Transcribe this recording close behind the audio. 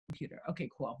computer. Okay,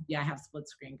 cool. Yeah, I have split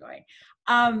screen going.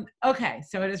 Okay,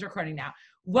 so it is recording now.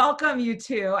 Welcome, you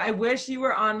two. I wish you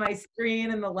were on my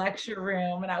screen in the lecture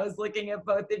room and I was looking at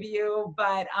both of you,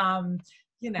 but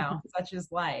you know, such is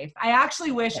life. I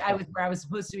actually wish I was where I was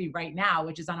supposed to be right now,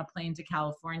 which is on a plane to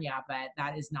California, but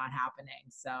that is not happening.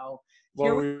 So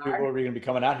what were we going to be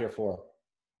coming out here for?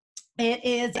 It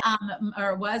is,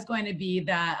 or was going to be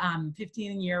the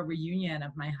 15-year reunion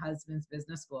of my husband's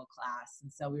business school class.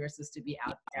 And so we were supposed to be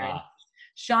out there in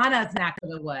Shauna's neck of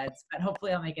the woods, but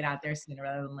hopefully I'll make it out there sooner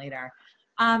rather than later.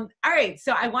 All right,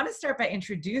 so I want to start by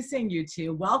introducing you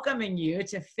to, welcoming you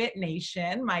to Fit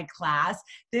Nation, my class.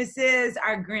 This is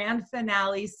our grand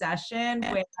finale session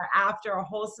where after a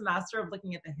whole semester of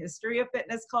looking at the history of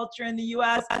fitness culture in the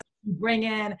US, bring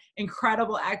in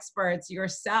incredible experts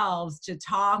yourselves to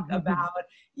talk about,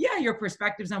 your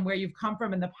perspectives on where you've come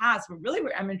from in the past. But really,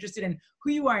 I'm interested in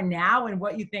who you are now and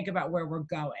what you think about where we're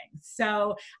going.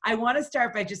 So I want to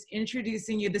start by just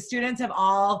introducing you. The students have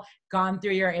all gone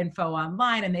through your info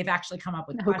online and they've actually come up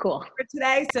with questions for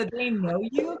today. So they know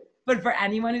you. But for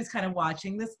anyone who's kind of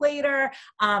watching this later,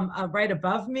 right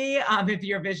above me,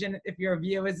 if your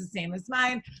view is the same as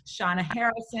mine, Shauna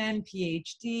Harrison,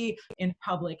 PhD in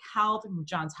public health from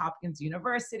Johns Hopkins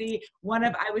University, one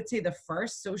of, I would say, the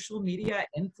first social media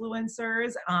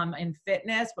influencers in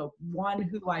fitness, but one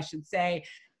who I should say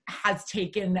has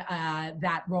taken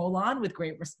that role on with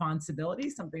great responsibility,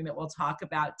 something that we'll talk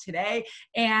about today,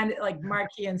 and like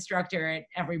marquee instructor at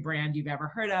every brand you've ever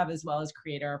heard of, as well as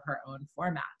creator of her own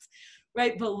formats.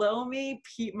 Right below me,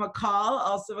 Pete McCall,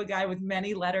 also a guy with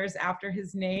many letters after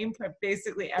his name, for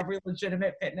basically every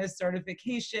legitimate fitness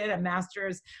certification, a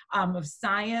master's of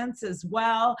science as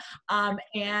well,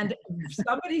 and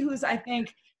somebody who's, I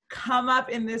think, come up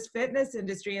in this fitness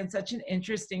industry in such an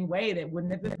interesting way that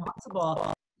wouldn't have been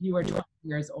possible you were 20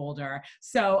 years older.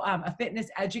 So a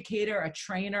fitness educator, a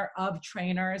trainer of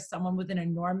trainers, someone with an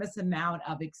enormous amount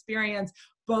of experience,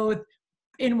 both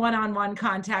in one-on-one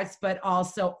context, but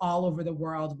also all over the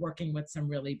world working with some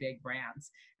really big brands.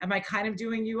 Am I kind of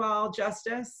doing you all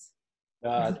justice?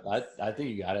 I think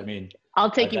you got it. I mean,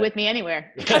 I'll take you with me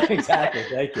anywhere. Exactly.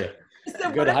 Thank you.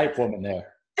 So good hype woman there.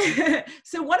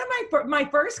 So one of my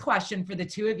first question for the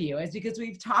two of you is, because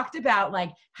we've talked about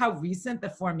like how recent the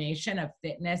formation of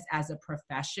fitness as a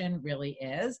profession really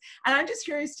is. And I'm just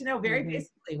curious to know very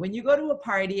basically, when you go to a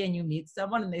party and you meet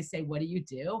someone and they say, what do you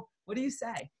do? What do you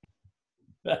say?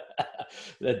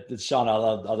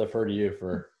 Shauna, I'll defer to you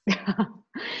for.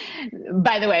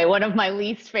 By the way, one of my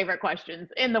least favorite questions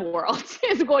in the world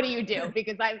is what do you do?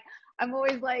 Because I'm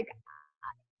always like,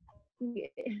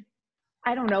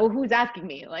 I don't know who's asking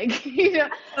me. Like, you know,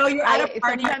 oh, you're at a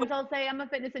party. Sometimes I'll say I'm a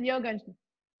fitness and yoga.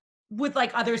 With like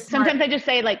other sometimes I just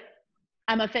say like,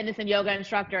 I'm a fitness and yoga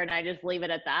instructor and I just leave it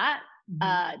at that.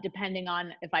 Depending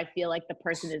on if I feel like the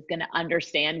person is going to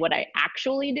understand what I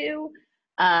actually do.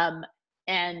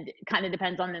 And kind of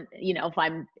depends on, you know, if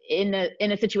I'm in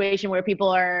a situation where people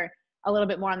are a little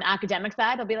bit more on the academic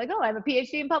side, I'll be like, oh, I have a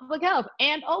PhD in public health.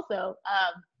 And also,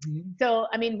 so,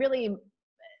 I mean, really,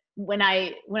 when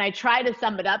I try to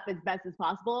sum it up as best as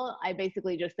possible, I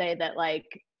basically just say that like,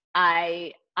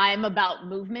 I'm about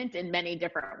movement in many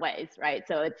different ways, right?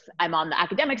 So I'm on the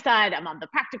academic side, I'm on the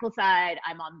practical side,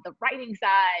 I'm on the writing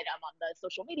side, I'm on the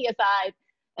social media side,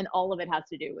 and all of it has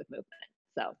to do with movement.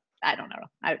 So I don't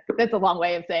know. That's a long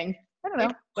way of saying, I don't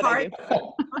know what I do.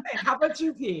 Okay. How about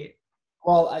you, Pete?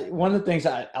 Well, one of the things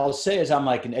I'll say is I'm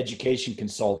like an education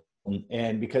consultant.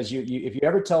 And because if you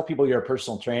ever tell people you're a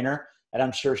personal trainer, and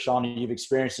I'm sure, Shauna, you've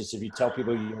experienced this, if you tell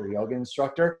people you're a yoga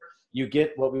instructor, you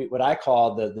get what I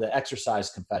call the exercise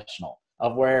confessional,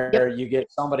 of where you get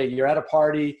somebody, you're at a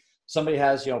party, somebody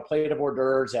has, you know, a plate of hors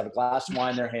d'oeuvres, they have a glass of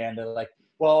wine in their hand, they're like,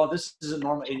 well, this isn't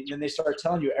normal. And then they start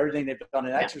telling you everything they've done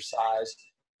in exercise.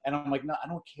 And I'm like, no, I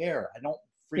don't care. I don't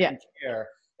freaking care.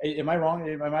 Am I wrong?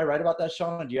 Am I right about that,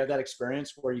 Shauna? Do you have that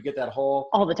experience where you get that whole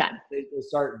all the time? They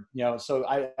start, you know. So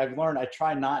I've learned. I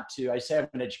try not to. I say I'm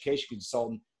an education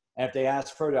consultant, and if they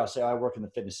ask further, I'll say I work in the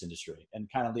fitness industry, and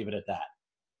kind of leave it at that.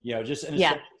 You know, just in a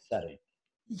social setting.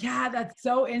 Yeah, that's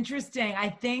so interesting. I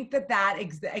think that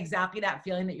exactly that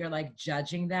feeling that you're like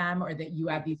judging them or that you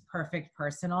have these perfect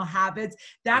personal habits,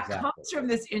 that comes from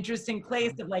this interesting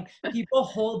place of like people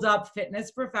hold up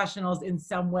fitness professionals in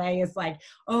some way as like,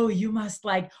 oh, you must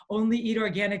like only eat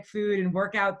organic food and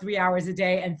work out 3 hours a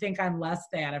day and think I'm less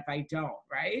than if I don't,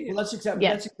 right? Well, that's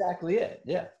exactly it.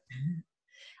 Yeah.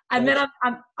 And then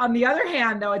on the other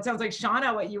hand, though, it sounds like,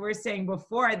 Shauna, what you were saying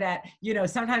before, that, you know,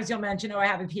 sometimes you'll mention, oh, I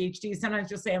have a PhD. Sometimes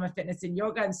you'll say I'm a fitness and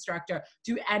yoga instructor.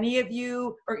 Do any of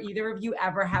you or either of you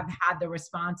ever have had the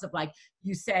response of, like,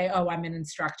 you say, oh, I'm an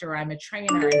instructor, or I'm a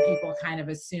trainer, and people kind of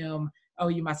assume, oh,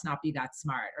 you must not be that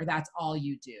smart, or that's all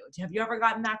you do? Have you ever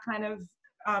gotten that kind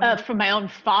of? From my own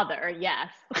father, yes.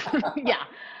 Yeah.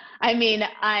 I mean,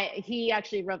 he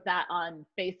actually wrote that on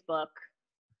Facebook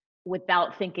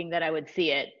without thinking that I would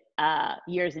see it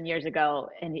years and years ago.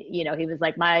 And, you know, he was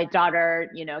like, my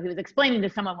daughter, you know, he was explaining to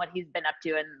someone what he's been up to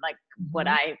and like what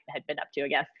I had been up to, I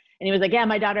guess. And he was like, yeah,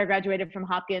 my daughter graduated from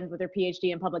Hopkins with her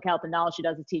PhD in public health, and now all she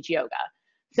does is teach yoga.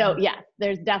 So yeah,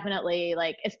 there's definitely,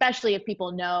 like, especially if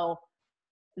people know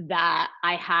that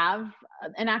I have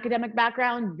an academic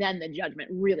background, then the judgment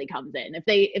really comes in.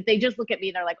 If they just look at me,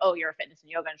 they're like, oh, you're a fitness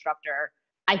and yoga instructor.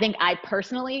 I think I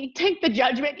personally take the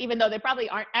judgment, even though they probably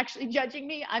aren't actually judging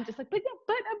me. I'm just like, but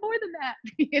I'm more than that,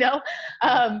 you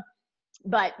know?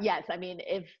 But yes, I mean,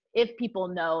 if people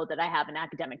know that I have an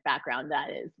academic background,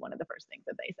 that is one of the first things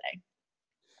that they say.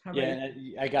 Yeah,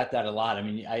 I got that a lot. I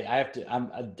mean,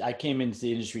 I came into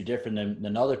the industry different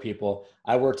than other people.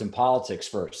 I worked in politics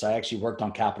first. I actually worked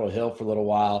on Capitol Hill for a little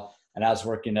while, and I was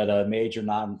working at a major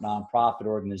nonprofit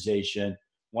organization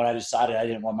when I decided I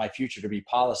didn't want my future to be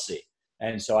policy.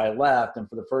 And so I left, and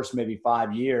for the first maybe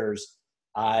 5 years,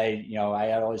 I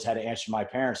had always had to answer my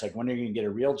parents, like, when are you going to get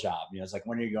a real job? You know, it's like,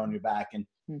 when are you going to be back, and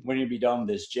when are you be done with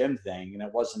this gym thing? And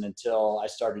it wasn't until I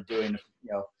started doing,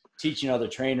 teaching other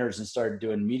trainers and started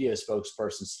doing media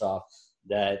spokesperson stuff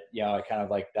that, I kind of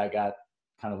like, that got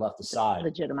kind of left aside.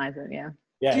 Legitimize it. Yeah.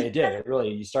 Yeah, it did. It really,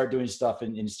 you start doing stuff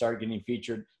and start getting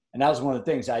featured. And that was one of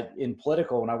the things in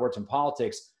political, when I worked in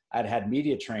politics, I'd had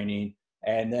media training.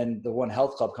 And then the one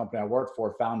health club company I worked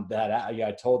for found that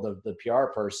I told the PR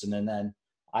person, and then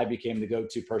I became the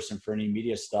go-to person for any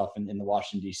media stuff in the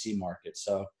Washington, D.C. market.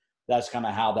 So that's kind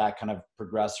of how that kind of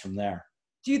progressed from there.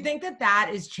 Do you think that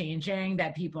is changing,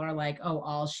 that people are like, oh,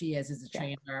 all she is a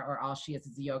trainer, or all she is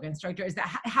a yoga instructor?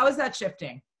 How is that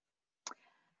shifting?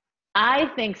 I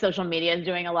think social media is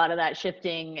doing a lot of that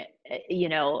shifting,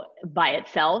 by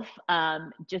itself,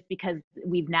 just because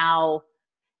we've now,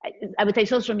 I would say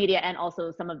social media, and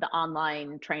also some of the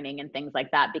online training and things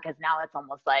like that, because now it's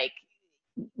almost like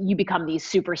you become these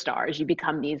superstars. You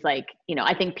become these, like,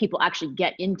 I think people actually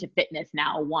get into fitness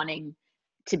now wanting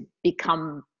to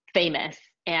become famous.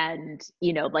 And,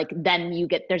 then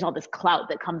there's all this clout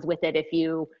that comes with it. If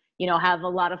you, have a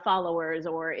lot of followers,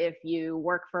 or if you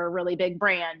work for a really big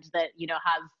brand that,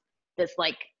 has this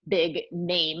like big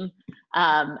name.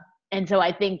 And so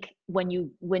I think when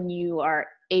you are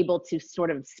able to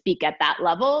sort of speak at that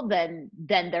level, then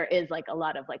there is like a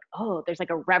lot of like, oh, there's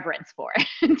like a reverence for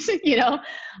it,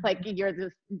 like you're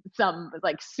some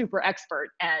like super expert,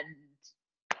 and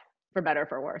for better or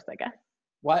for worse, I guess.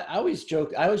 Well, I always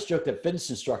joke that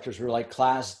fitness instructors were like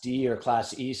class D or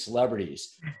class E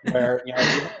celebrities, where,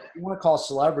 if you want to call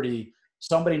celebrity,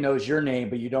 somebody knows your name,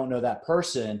 but you don't know that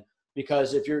person.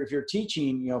 Because if you're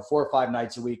teaching, 4 or 5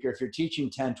 nights a week, or if you're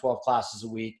teaching 10, 12 classes a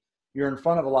week, you're in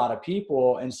front of a lot of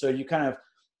people. And so you kind of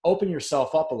open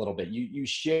yourself up a little bit. You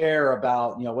share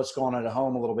about, what's going on at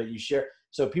home a little bit. You share,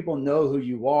 so people know who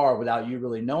you are without you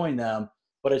really knowing them.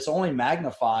 But it's only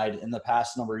magnified in the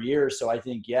past number of years. So I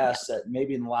think, yes, that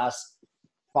maybe in the last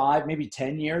 5, maybe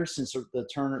 10 years since the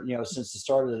turn, since the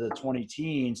start of the 20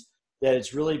 teens, that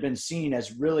it's really been seen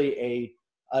as really a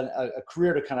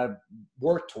career to kind of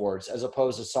work towards, as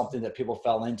opposed to something that people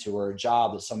fell into, or a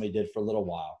job that somebody did for a little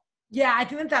while. Yeah, I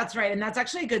think that's right. And that's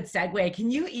actually a good segue. Can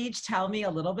you each tell me a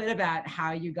little bit about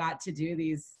how you got to do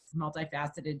these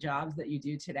multifaceted jobs that you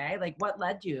do today? Like, what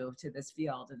led you to this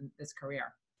field and this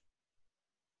career?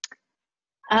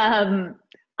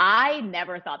 I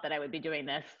never thought that I would be doing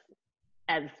this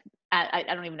as, I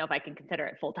don't even know if I can consider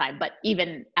it full time, but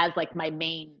even as like my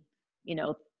main,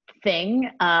 thing.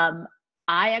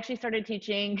 I actually started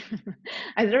teaching,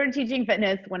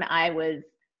 fitness when I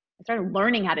started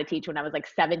learning how to teach when I was like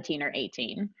 17 or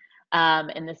 18.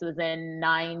 And this was in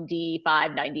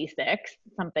 95, 96,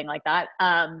 something like that.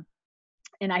 And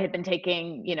I had been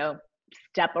taking,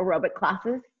 step aerobic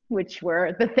classes, which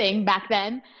were the thing back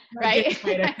then, right?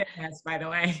 Fitness, by the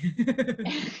way.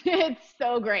 It's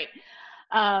so great.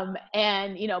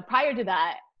 And, prior to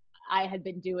that, I had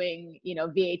been doing,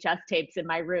 VHS tapes in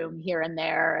my room here and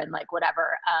there and like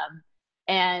whatever.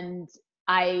 And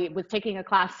I was taking a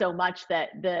class so much that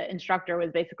the instructor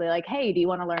was basically like, hey, do you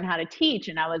want to learn how to teach?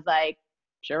 And I was like,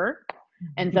 sure.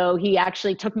 And so he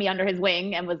actually took me under his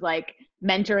wing and was like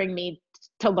mentoring me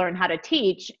to learn how to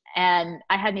teach. And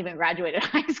I hadn't even graduated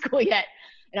high school yet.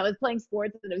 and I was playing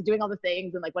sports and I was doing all the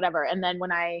things and like whatever. And then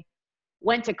when I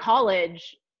went to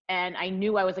college and I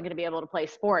knew I wasn't going to be able to play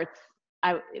sports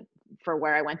for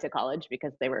where I went to college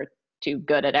because they were too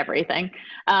good at everything.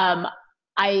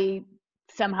 I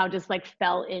somehow just like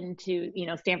fell into,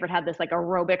 Stanford had this like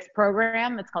aerobics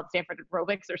program. It's called Stanford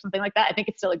Aerobics or something like that. I think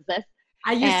it still exists.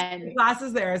 I used to take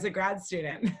classes there as a grad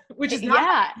student, which is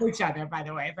not each other, by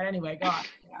the way. But anyway, go on.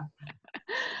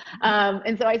 Yeah.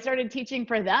 And so I started teaching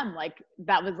for them. Like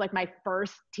that was like my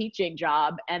first teaching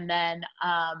job. And then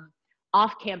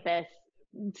off campus,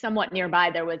 somewhat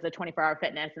nearby, there was a 24-hour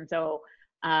fitness. And so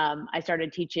I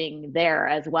started teaching there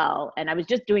as well. And I was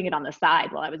just doing it on the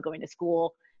side while I was going to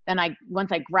school. Then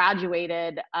once I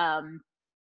graduated, I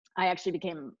actually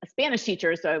became a Spanish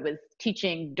teacher. So I was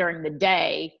teaching during the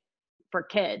day for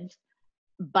kids,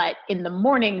 but in the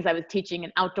mornings I was teaching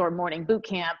an outdoor morning boot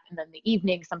camp. And then the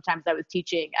evening, sometimes I was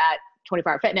teaching at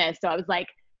 24-hour fitness. So I was like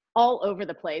all over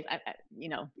the place.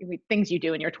 Things you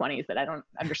do in your 20s that I don't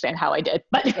understand how I did,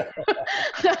 but,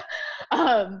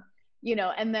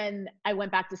 and then I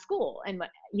went back to school and,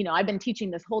 I've been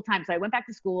teaching this whole time. So I went back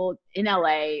to school in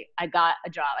LA. I got a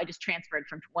job. I just transferred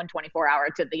from one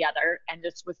 24-hour to the other and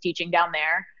just was teaching down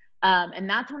there. And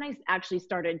that's when I actually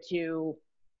started to,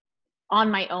 on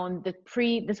my own,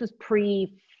 this was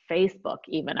pre-Facebook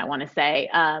even, I want to say.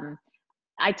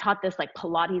 I taught this like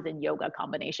Pilates and yoga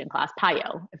combination class,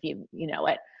 PIO, if you know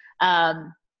it.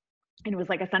 And it was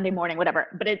like a Sunday morning, whatever,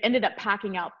 but it ended up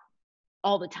packing out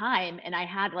all the time. And I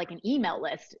had like an email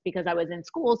list because I was in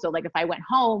school. So like if I went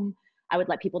home, I would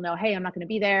let people know, hey, I'm not going to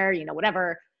be there,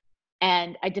 whatever.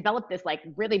 And I developed this like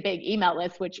really big email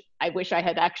list, which I wish I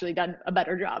had actually done a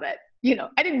better job at.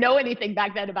 I didn't know anything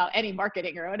back then about any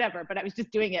marketing or whatever, but I was just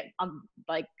doing it on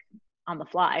the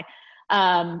fly.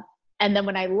 And then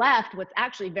when I left, what's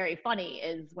actually very funny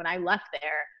is when I left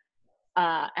there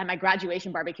at my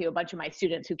graduation barbecue, a bunch of my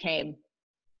students who came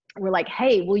were like,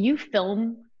 hey, will you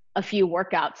film a few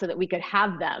workouts so that we could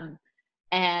have them?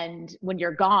 And when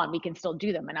you're gone, we can still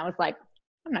do them. And I was like,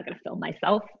 I'm not going to film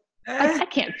myself. I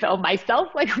can't film myself.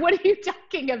 Like, what are you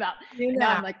talking about?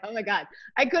 Now I'm like, oh my God,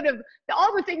 I could have,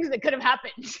 all the things that could have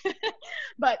happened,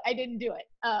 but I didn't do it.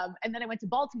 And then I went to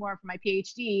Baltimore for my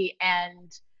PhD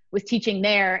and was teaching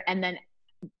there. And then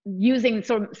using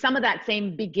some of that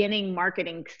same beginning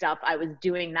marketing stuff, I was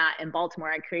doing that in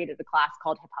Baltimore. I created a class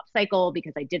called Hip Hop Cycle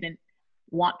because I didn't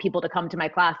want people to come to my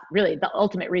class. Really, the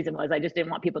ultimate reason was I just didn't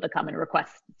want people to come and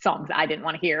request songs I didn't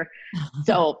want to hear.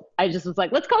 So I just was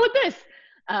like, let's call it this.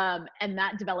 And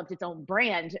that developed its own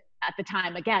brand. At the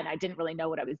time, again, I didn't really know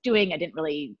what I was doing. I didn't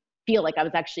really feel like I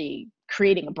was actually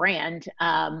creating a brand.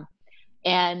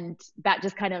 And that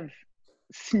just kind of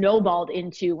snowballed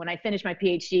into when I finished my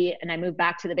PhD and I moved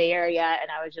back to the Bay Area, and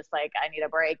I was just like, I need a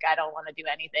break. I don't want to do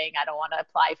anything. I don't want to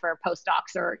apply for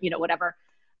postdocs or, whatever.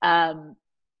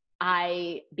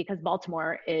 Because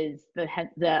Baltimore is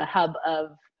the hub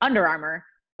of Under Armour.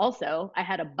 Also, I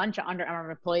had a bunch of Under Armour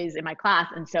employees in my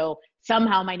class. And so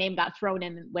somehow my name got thrown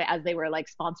in as they were like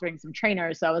sponsoring some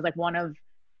trainers. So I was like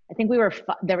I think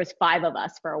there was 5 of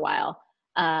us for a while.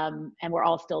 And we're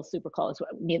all still super close.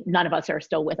 None of us are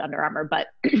still with Under Armour, but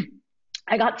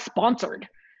I got sponsored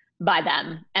by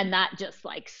them. And that just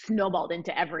like snowballed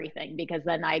into everything, because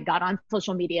then I got on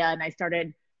social media and I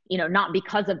started, not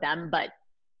because of them, but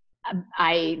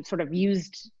I sort of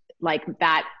used like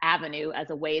that avenue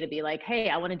as a way to be like, hey,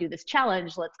 I want to do this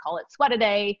challenge. Let's call it Sweat a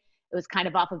Day. It was kind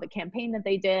of off of the campaign that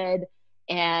they did.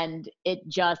 And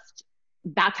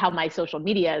that's how my social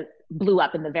media blew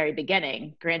up in the very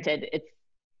beginning. Granted, it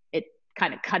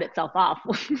kind of cut itself off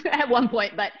at one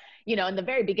point, but in the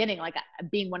very beginning, like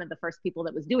being one of the first people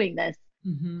that was doing this,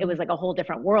 it was like a whole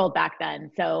different world back then.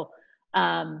 So,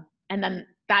 and then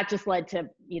that just led to,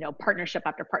 partnership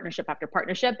after partnership after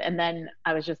partnership. And then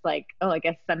I was just like, oh, I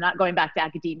guess I'm not going back to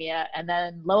academia. And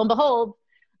then lo and behold,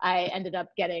 I ended up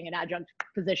getting an adjunct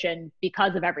position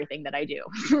because of everything that I do.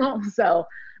 So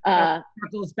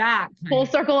circles back. Full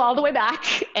circle all the way back.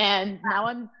 And now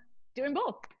I'm doing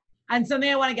both. And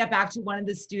something I want to get back to, one of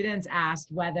the students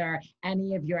asked whether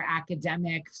any of your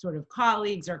academic sort of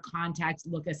colleagues or contacts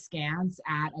look askance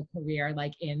at a career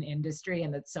like in industry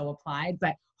and that's so applied,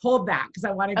 but hold back because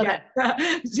I want to get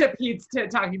to Pete to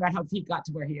talking about how Pete got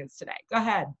to where he is today. Go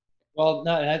ahead. Well,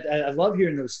 no, I love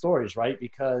hearing those stories, right?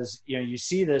 Because, you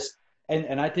see this,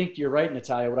 and I think you're right,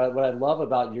 Natalia. What I love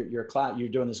about your class, you're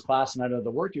doing this class, and I know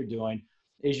the work you're doing,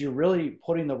 is you're really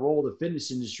putting the role of the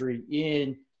fitness industry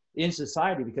in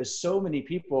society, because so many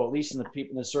people, at least in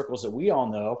the circles that we all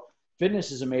know,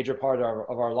 fitness is a major part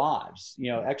of our lives.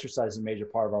 Exercise is a major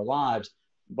part of our lives.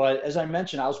 But as I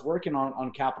mentioned, I was working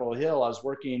on Capitol Hill. I was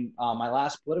working my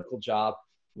last political job.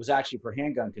 was actually for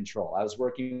handgun control. I was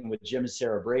working with Jim and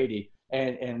Sarah Brady.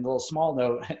 And a little small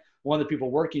note, one of the people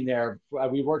working there,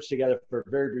 we worked together for a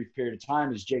very brief period of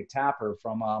time, is Jake Tapper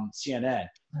from CNN.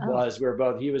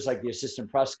 He was like the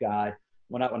assistant press guy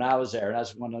when I was there. And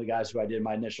that's one of the guys who I did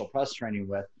my initial press training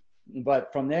with.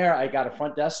 But from there, I got a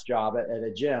front desk job at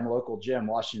a gym, local gym,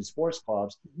 Washington Sports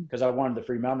Clubs, because I wanted the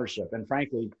free membership and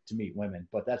frankly, to meet women.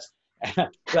 But that's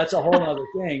a whole other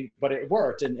thing, but it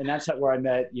worked. And that's where I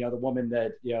met, the woman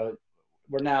that,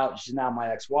 she's now my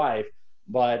ex-wife.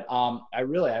 But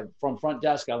from front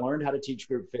desk, I learned how to teach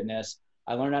group fitness.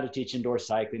 I learned how to teach indoor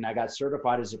cycling. I got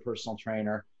certified as a personal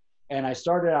trainer. And I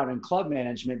started out in club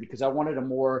management because I wanted a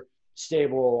more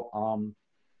stable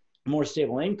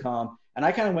income. And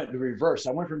I kind of went the reverse.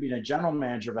 I went from being a general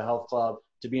manager of a health club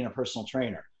to being a personal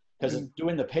trainer. Because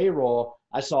doing the payroll,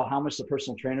 I saw how much the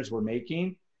personal trainers were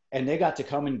making. And they got to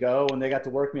come and go, and they got to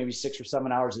work maybe 6 or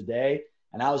 7 hours a day.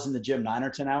 And I was in the gym 9 or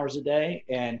 10 hours a day.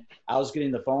 And I was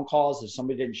getting the phone calls if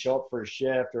somebody didn't show up for a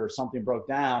shift or something broke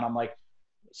down. I'm like,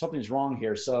 something's wrong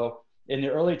here. So in the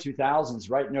early 2000s,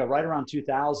 right around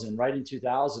 2000,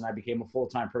 I became a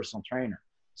full-time personal trainer.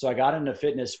 So I got into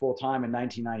fitness full-time in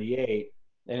 1998.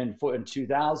 And in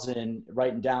 2000,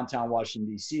 right in downtown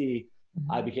Washington, D.C.,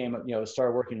 I became,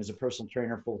 started working as a personal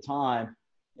trainer full-time.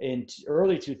 In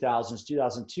early 2000s,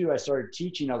 2002, I started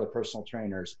teaching other personal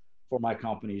trainers for my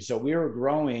company. So we were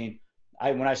growing.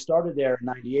 When I started there in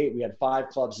 98, we had 5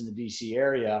 clubs in the DC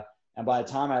area. And by the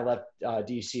time I left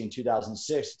DC in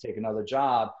 2006 to take another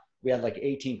job, we had like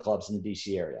 18 clubs in the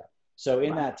DC area. So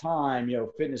in that time,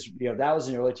 fitness, that was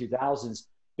in the early 2000s,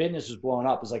 fitness was blowing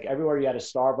up. It was like everywhere you had a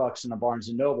Starbucks and a Barnes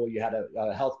and Noble, you had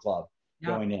a health club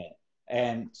going in.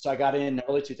 And so I got in the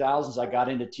early 2000s, I got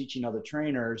into teaching other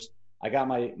trainers. I got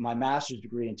my master's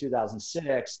degree in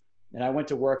 2006. And I went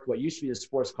to work what used to be the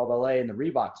Sports Club LA and the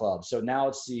Reebok Club. So now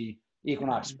it's the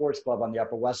Equinox Sports Club on the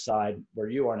Upper West Side where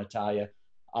you are, Natalia.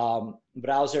 But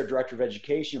I was their director of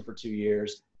education for 2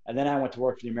 years. And then I went to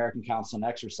work for the American Council on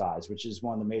Exercise, which is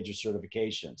one of the major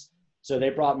certifications. So they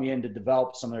brought me in to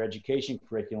develop some of their education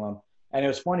curriculum. And it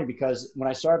was funny because when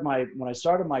I started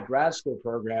my grad school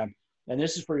program, and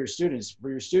this is for your students,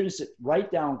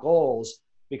 write down goals,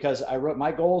 because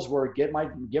my goals were get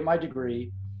my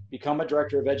degree, become a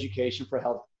director of education for a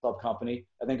health club company,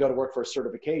 and then go to work for a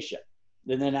certification.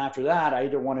 And then after that, I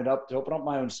either wanted to open up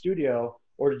my own studio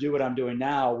or to do what I'm doing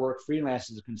now, work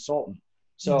freelance as a consultant.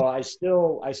 So I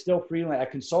still freelance. I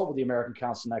consult with the American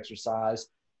Council on Exercise,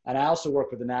 and I also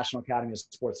work with the National Academy of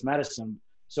Sports Medicine.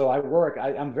 So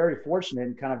I'm very fortunate,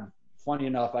 and kind of funny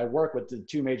enough, I work with the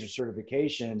 2 major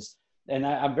certifications, and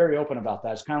I'm very open about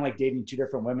that. It's kind of like dating 2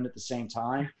 different women at the same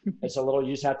time. It's a little,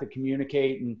 you just have to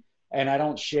communicate, and I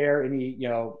don't share any,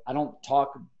 I don't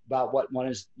talk about what one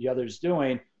is the other is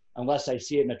doing unless I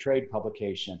see it in a trade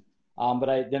publication. But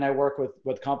I work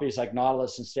with companies like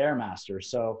Nautilus and Stairmaster.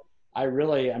 So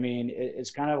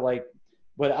it's kind of like,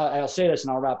 but I'll say this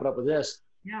and I'll wrap it up with this.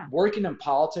 Yeah. Working in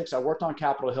politics, I worked on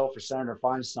Capitol Hill for Senator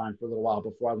Feinstein for a little while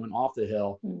before I went off the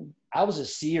Hill. I was a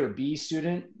C or B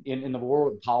student in the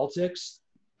world of politics.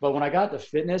 But when I got to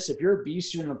fitness, if you're a B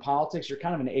student in politics, you're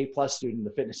kind of an A+ student in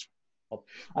the fitness world.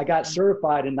 I got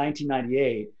certified in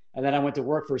 1998, and then I went to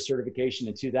work for a certification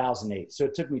in 2008. So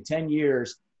it took me 10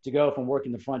 years to go from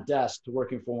working the front desk to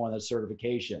working for one of the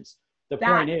certifications. The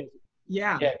point is,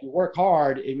 if you work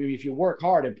hard,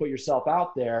 and put yourself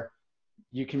out there,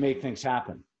 you can make things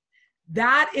happen.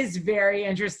 That is very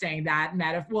interesting, that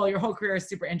metaphor. Well, your whole career is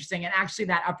super interesting. And actually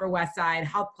that Upper West Side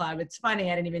Health Club, it's funny,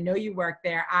 I didn't even know you worked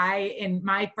there. In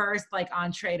my first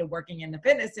entree to working in the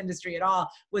fitness industry at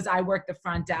all was I worked the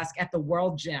front desk at the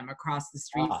World Gym across the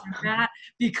street from that,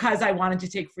 because I wanted to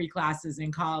take free classes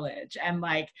in college. And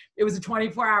it was a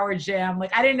 24-hour gym.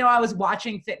 I didn't know I was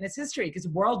watching fitness history, because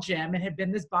World Gym, it had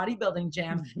been this bodybuilding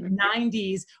gym,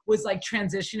 90s, was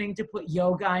transitioning to put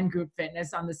yoga and group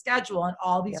fitness on the schedule. And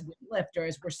all these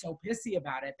lifters were so pissy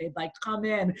about it. They'd come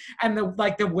in, and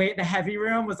the heavy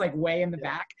room was way in the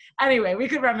back. Anyway, we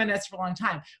could reminisce for a long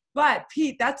time. But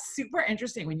Pete, that's super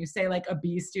interesting when you say a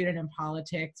B student in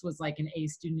politics was an A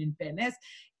student in fitness.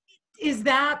 Is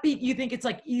that, you think it's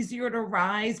easier to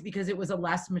rise because it was a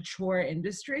less mature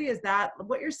industry? Is that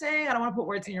what you're saying? I don't want to put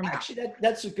words in your mouth. Actually,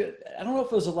 that's a good, I don't know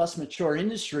if it was a less mature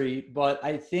industry, but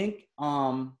I think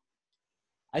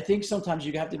sometimes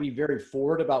you have to be very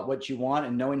forward about what you want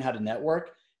and knowing how to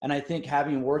network. And I think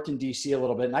having worked in DC a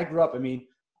little bit, and I grew up,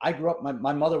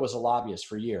 my mother was a lobbyist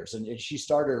for years, and she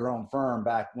started her own firm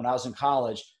back when I was in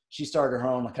college. She started her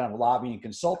own kind of lobbying and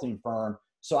consulting firm.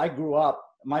 So I grew up,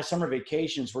 my summer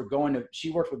vacations were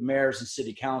she worked with mayors and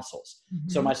city councils.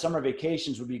 So my summer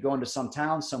vacations would be going to some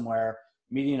town somewhere,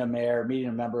 meeting a mayor, meeting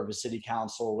a member of a city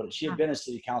council. She had been a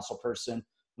city council person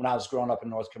when I was growing up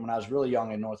in when I was really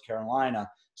young in North Carolina.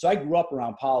 So I grew up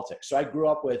around politics. So I grew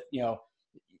up with,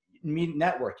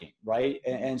 networking, right?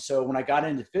 And so when I got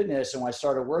into fitness and when I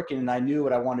started working and I knew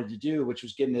what I wanted to do, which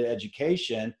was get into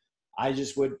education,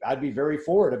 I'd be very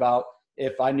forward about,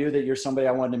 if I knew that you're somebody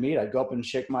I wanted to meet, I'd go up and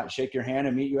shake your hand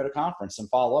and meet you at a conference and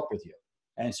follow up with you.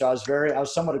 And so I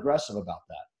was somewhat aggressive about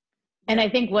that. And I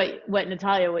think what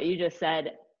Natalia, what you just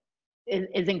said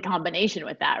is in combination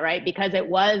with that, right? Because it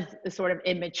was a sort of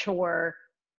immature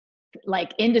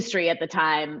like industry at the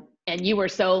time, and you were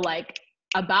so like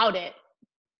about it,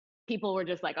 people were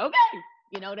just like, okay,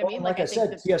 you know what I mean? Like I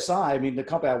said, TSI, the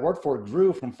company I worked for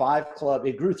grew from 5 club,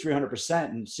 it grew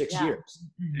 300% in 6 years.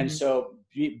 Mm-hmm. And so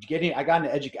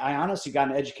I honestly got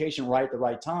an education right at the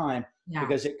right time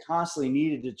because it constantly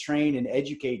needed to train and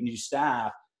educate new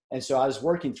staff. And so I was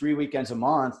working 3 weekends a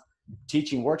month,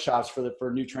 teaching workshops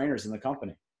for new trainers in the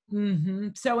company. Mm-hmm.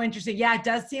 So interesting. Yeah, it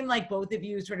does seem like both of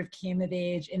you sort of came of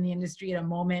age in the industry at a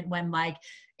moment when like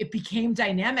it became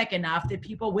dynamic enough that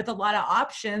people with a lot of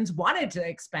options wanted to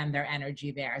expend their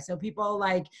energy there. So people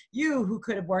like you who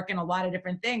could have worked in a lot of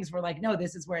different things were like, no,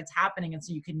 this is where it's happening. And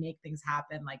so you can make things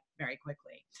happen like very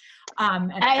quickly.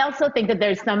 And I also think that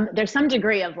there's some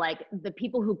degree of like the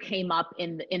people who came up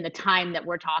in the time that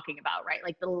we're talking about, right?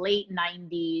 Like the late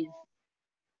 90s,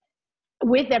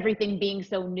 with everything being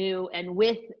so new and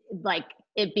with like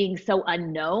it being so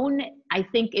unknown, I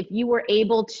think if you were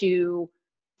able to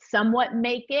somewhat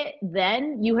make it,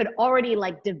 then you had already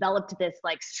like developed this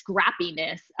like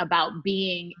scrappiness about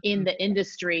being in the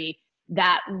industry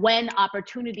that when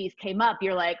opportunities came up,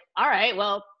 you're like, all right,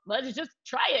 well, let's just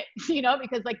try it,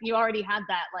 because like you already had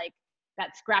that like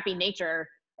that scrappy nature.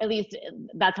 At least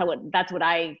that's what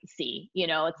I see.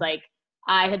 It's like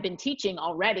I had been teaching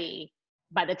already.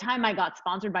 By the time I got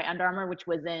sponsored by Under Armour, which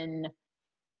was in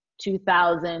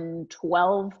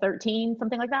 2012, 13,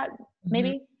 something like that,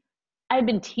 maybe. I had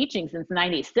been teaching since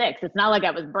 96. It's not like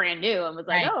I was brand new and was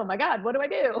like, oh my God, what do I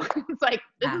do? It's like,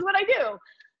 this is what I do.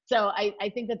 So I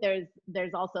think that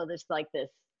there's also this,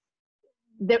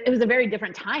 it was a very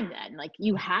different time then. Like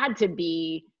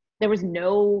there was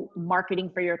no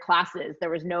marketing for your classes. There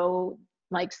was no,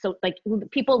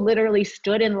 people literally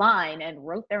stood in line and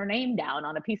wrote their name down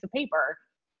on a piece of paper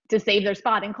to save their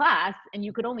spot in class. And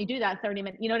you could only do that 30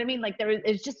 minutes. You know what I mean? Like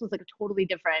it just was like a totally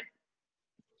different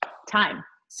time.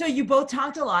 So you both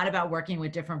talked a lot about working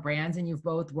with different brands, and you've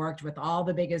both worked with all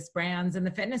the biggest brands in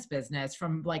the fitness business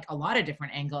from like a lot of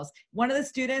different angles. One of the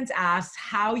students asked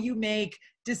how you make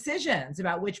decisions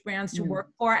about which brands to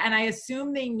work for. And I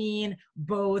assume they mean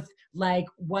both like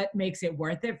what makes it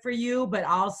worth it for you, but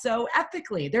also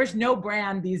ethically. There's no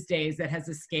brand these days that has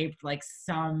escaped like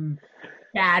some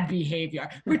bad behavior,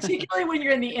 particularly when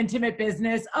you're in the intimate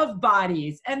business of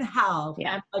bodies and health.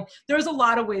 Yeah. And like, there's a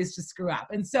lot of ways to screw up.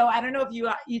 And so I don't know if you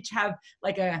each have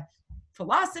like a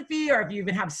philosophy or if you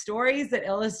even have stories that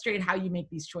illustrate how you make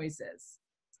these choices.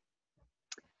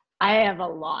 I have a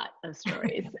lot of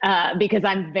stories because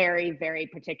I'm very, very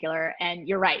particular. And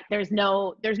you're right. There's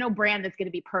no brand that's going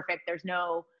to be perfect. There's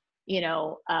no,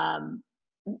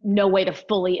 no way to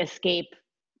fully escape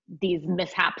these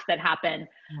mishaps that happen.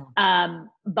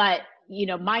 But,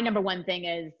 my number one thing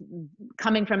is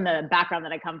coming from the background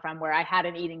that I come from, where I had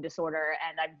an eating disorder,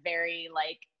 and I'm very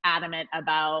like adamant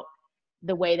about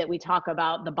the way that we talk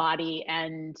about the body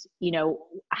and,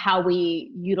 how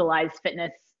we utilize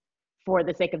fitness for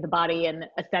the sake of the body and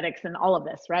aesthetics and all of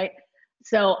this, right?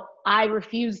 So I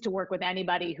refuse to work with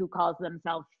anybody who calls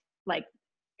themselves like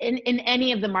in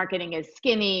any of the marketing is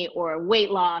skinny or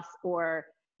weight loss or,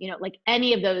 like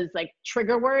any of those like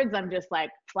trigger words. I'm just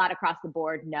like flat across the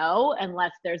board, no,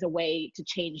 unless there's a way to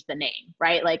change the name,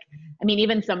 right? Like,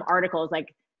 even some articles like,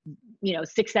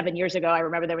 6-7 years ago, I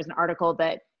remember there was an article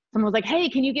that someone was like, hey,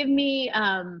 can you give me,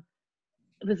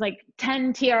 it was like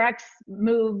 10 TRX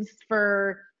moves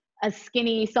for a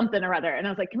skinny something or other. And I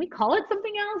was like, can we call it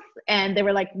something else? And they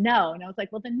were like, no. And I was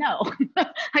like, well then no,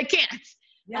 I can't.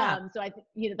 Yeah. So I think,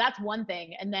 that's one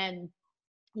thing. And then,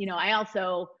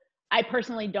 I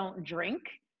personally don't drink,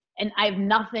 and I have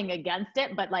nothing against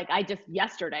it, but like I just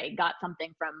yesterday got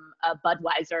something from a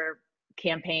Budweiser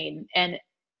campaign, and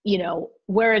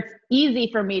where it's easy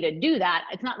for me to do that.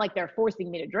 It's not like they're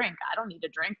forcing me to drink. I don't need to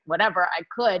drink, whatever, I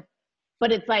could.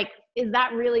 But it's like, is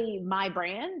that really my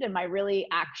brand? Am I really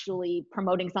actually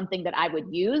promoting something that I would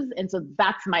use? And so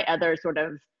that's my other sort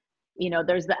of,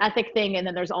 there's the ethic thing. And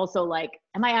then there's also like,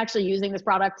 am I actually using this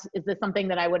product? Is this something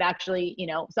that I would actually,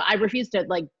 so I refuse to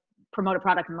like promote a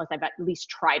product unless I've at least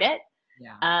tried it.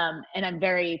 Yeah. And I'm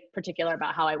very particular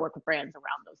about how I work with brands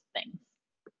around those things.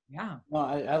 Yeah. Well,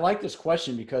 I like this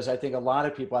question because I think a lot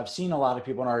of people, I've seen a lot of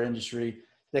people in our industry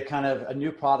that kind of a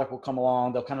new product will come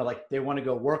along. They'll kind of like, they want to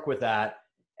go work with that.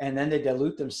 And then they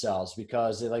dilute themselves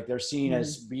because they're seen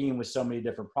as being with so many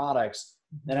different products.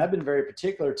 And I've been very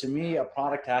particular. To me, a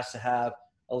product has to have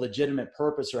a legitimate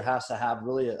purpose or has to have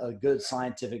really a good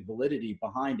scientific validity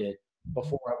behind it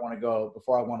before I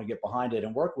want to get behind it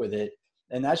and work with it.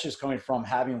 And that's just coming from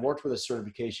having worked with a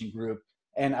certification group.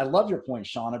 And I love your point,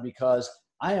 Shauna, because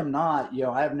I am not,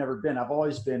 I've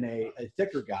always been a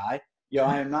thicker guy.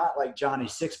 I am not like Johnny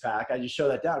six pack. I just show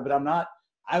that down, but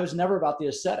I was never about the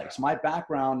aesthetics. My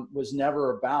background was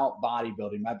never about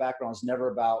bodybuilding. My background was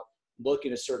never about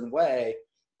looking a certain way.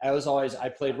 I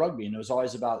played rugby, and it was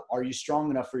always about, are you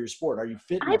strong enough for your sport? Are you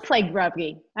fit enough? I played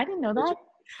rugby. I didn't know that.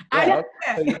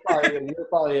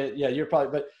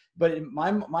 But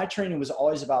my training was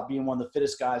always about being one of the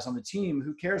fittest guys on the team.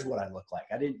 Who cares what I look like?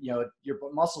 I didn't, your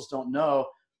muscles don't know.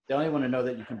 They only want to know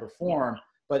that you can perform.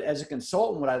 But as a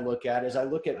consultant, what I look at is I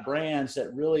look at brands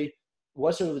that really,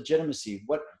 what's their legitimacy?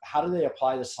 How do they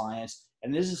apply the science?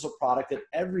 And this is a product that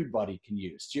everybody can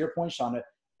use. To your point, Shauna,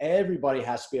 everybody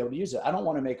has to be able to use it. I don't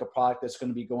want to make a product that's going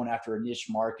to be going after a niche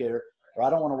market, or I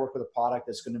don't want to work with a product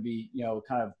that's going to be,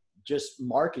 kind of just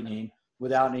marketing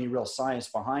without any real science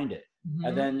behind it. Mm-hmm.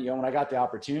 And then, when I got the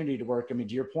opportunity to work, to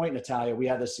your point, Natalia, we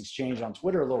had this exchange on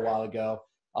Twitter a little while ago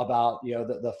about,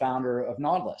 the founder of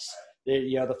Nautilus.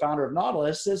 The founder of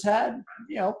Nautilus has had,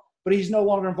 but he's no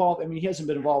longer involved. He hasn't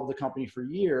been involved with the company for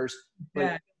years, but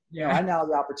I now have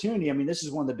the opportunity. This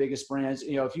is one of the biggest brands.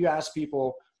 If you ask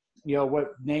people,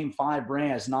 name 5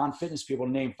 brands, non-fitness people,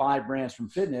 name 5 brands from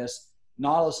fitness,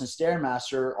 Nautilus and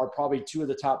Stairmaster are probably 2 of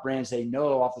the top brands they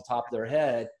know off the top of their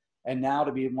head. And now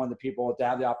to be one of the people to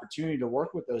have the opportunity to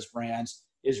work with those brands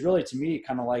is really, to me,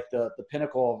 kind of like the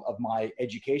pinnacle of my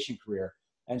education career.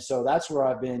 And so that's where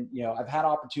I've been, I've had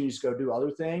opportunities to go do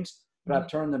other things, but I've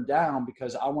turned them down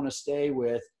because I want to stay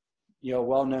with,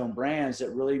 well-known brands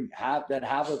that really have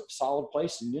a solid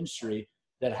place in the industry,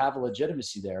 that have a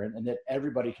legitimacy there, and that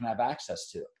everybody can have access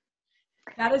to.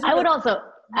 I would also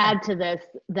add to this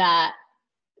that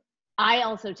I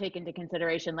also take into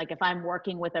consideration, like if I'm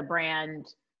working with a brand,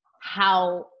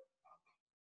 how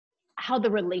the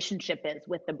relationship is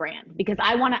with the brand, because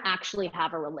I want to actually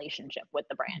have a relationship with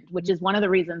the brand, which is one of the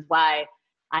reasons why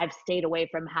I've stayed away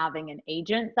from having an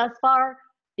agent thus far,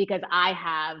 because I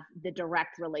have the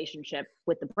direct relationship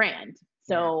with the brand.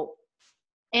 So,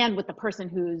 and with the person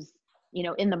who's,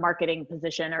 in the marketing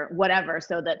position or whatever,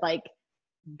 so that like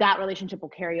that relationship will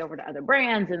carry over to other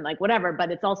brands and like whatever.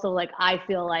 But it's also like, I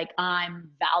feel like I'm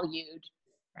valued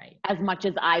as much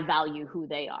as I value who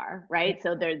they are. Right.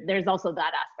 So there's also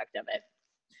that aspect of it.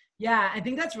 Yeah, I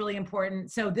think that's really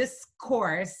important. So this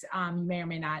course, you may or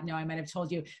may not know, I might have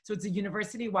told you. So it's a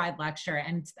university-wide lecture,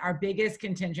 and our biggest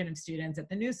contingent of students at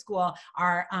the new school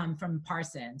are from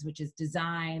Parsons, which is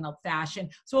design, fashion.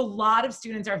 So a lot of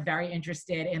students are very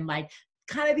interested in like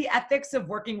kind of the ethics of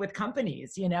working with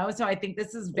companies, So I think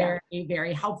this is very,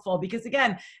 very helpful because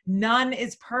again, none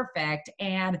is perfect.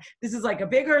 And this is like a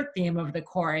bigger theme of the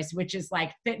course, which is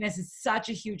like fitness is such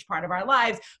a huge part of our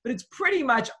lives, but it's pretty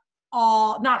much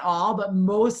not all, but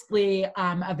mostly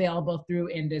available through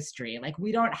industry. Like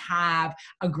we don't have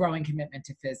a growing commitment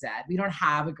to phys ed. We don't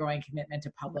have a growing commitment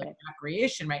to public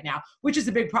recreation right now, which is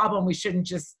a big problem. We shouldn't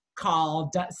just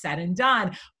call said and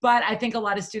done. But I think a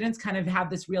lot of students kind of have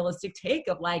this realistic take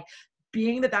of like,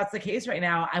 being that that's the case right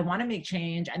now, I want to make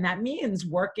change. And that means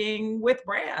working with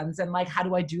brands and like, how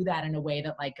do I do that in a way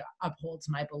that like upholds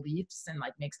my beliefs and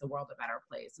like makes the world a better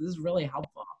place? This is really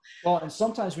helpful. Well, and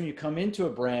sometimes when you come into a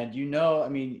brand,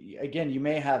 again, you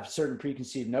may have certain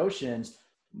preconceived notions,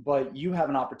 but you have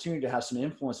an opportunity to have some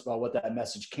influence about what that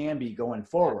message can be going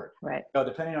forward. Right.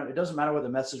 Depending on, it doesn't matter what the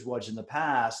message was in the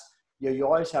past, you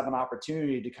always have an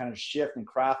opportunity to kind of shift and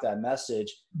craft that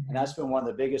message. Mm-hmm. And that's been one of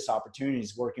the biggest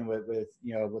opportunities working with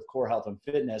Core Health and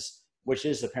Fitness, which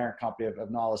is the parent company of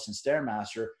Nautilus and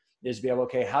Stairmaster, is to be able,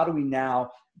 how do we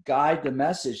now guide the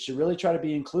message to really try to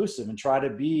be inclusive and try to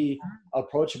be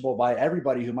approachable by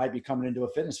everybody who might be coming into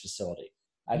a fitness facility.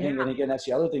 I think, and again, that's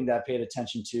the other thing that I paid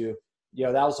attention to.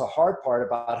 That was a hard part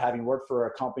about having worked for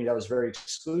a company that was very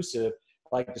exclusive,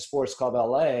 like the Sports Club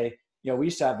LA. We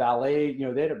used to have valet,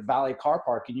 they had a valet car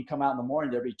park, and you come out in the morning,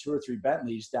 there'd be 2 or 3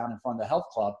 Bentleys down in front of the health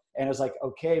club. And it was like,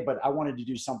 okay, but I wanted to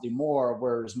do something more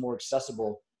where it was more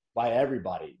accessible by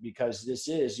everybody, because this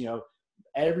is,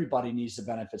 everybody needs the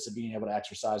benefits of being able to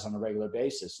exercise on a regular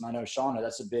basis. And I know, Shauna,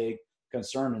 that's a big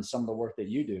concern in some of the work that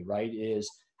you do, right? Is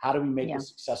how do we make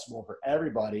this accessible for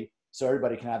everybody so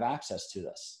everybody can have access to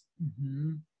this?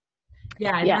 Mm-hmm.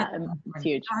 Yeah, it's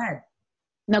huge. Go ahead.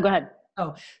 No, go ahead.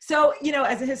 Oh, so,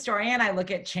 as a historian, I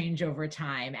look at change over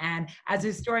time. And as a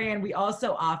historian, we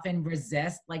also often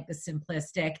resist like the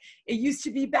simplistic, it used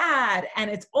to be bad and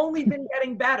it's only been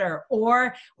getting better.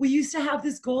 Or we used to have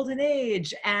this golden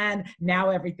age and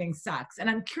now everything sucks. And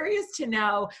I'm curious to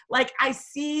know, like, I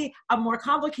see a more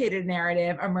complicated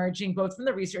narrative emerging both from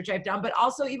the research I've done, but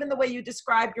also even the way you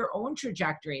describe your own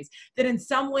trajectories, that in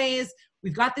some ways,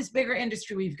 we've got this bigger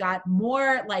industry. We've got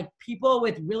more like people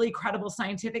with really credible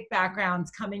scientific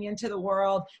backgrounds coming into the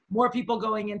world, more people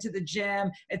going into the gym,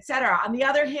 et cetera. On the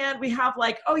other hand, we have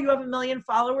like, oh, you have 1 million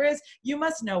followers. You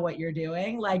must know what you're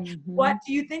doing. Like, what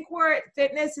do you think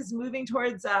fitness is moving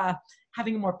towards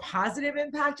having a more positive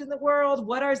impact in the world?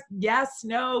 What are, yes,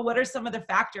 no, what are some of the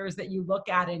factors that you look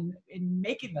at in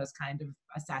making those kind of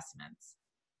assessments?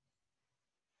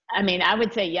 I mean, I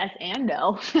would say yes and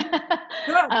no.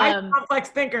 Complex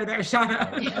thinker there,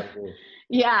 Shauna.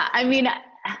 Yeah, I mean,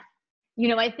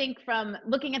 I think from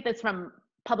looking at this from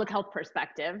public health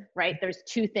perspective, right, there's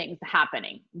two things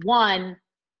happening. One,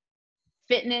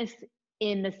 fitness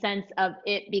in the sense of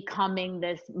it becoming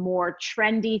this more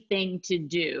trendy thing to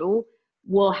do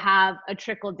will have a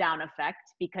trickle down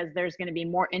effect because there's going to be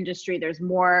more industry, there's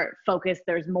more focus,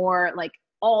 there's more like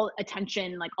all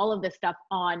attention, like all of this stuff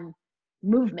on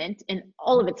movement in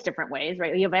all of its different ways,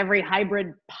 right? You have every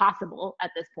hybrid possible at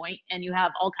this point, and you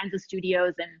have all kinds of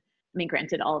studios. And I mean,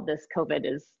 granted, all of this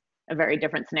COVID is a very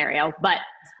different scenario, but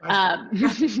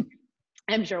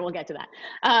I'm sure we'll get to that.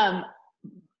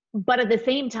 But at the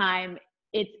same time,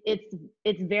 it's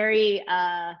very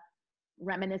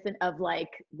reminiscent of like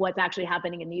what's actually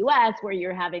happening in the US, where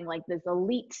you're having like this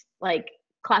elite, like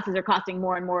classes are costing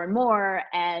more and more and more,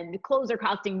 and clothes are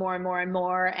costing more and more and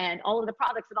more, and all of the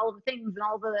products and all of the things and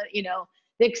all the,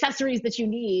 the accessories that you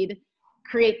need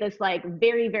create this like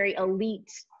very, very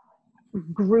elite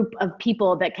group of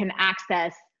people that can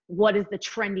access what is the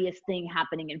trendiest thing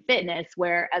happening in fitness.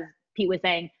 Where, as Pete was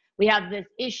saying, we have this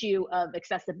issue of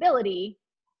accessibility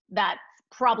that's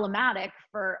problematic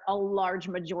for a large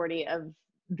majority of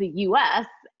the US.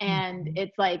 And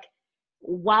it's like,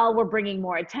 while we're bringing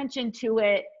more attention to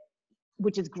it,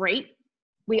 which is great,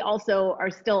 we also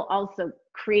are still also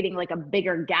creating like a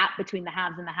bigger gap between the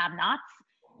haves and the have-nots.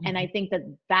 And I think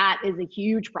that is a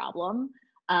huge problem.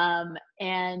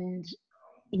 And,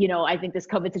 I think this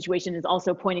COVID situation is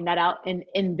also pointing that out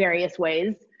in various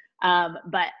ways.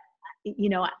 But,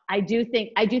 I do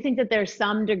think that there's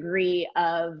some degree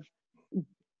of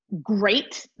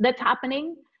great that's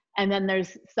happening. And then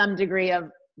there's some degree of,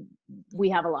 we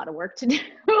have a lot of work to do.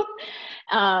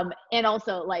 And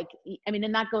also like, I mean,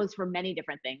 and that goes for many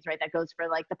different things, right? That goes for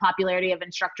like the popularity of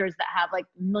instructors that have like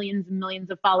millions and millions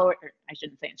of followers, or I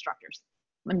shouldn't say instructors.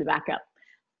 Let me back up.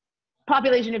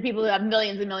 Population of people who have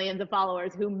millions and millions of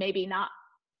followers who maybe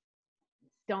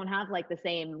don't have like the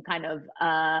same kind of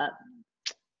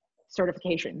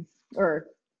certifications or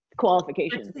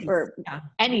qualifications or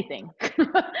anything.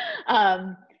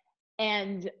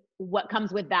 And what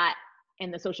comes with that in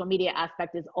the social media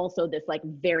aspect is also this like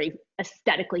very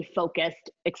aesthetically focused,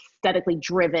 aesthetically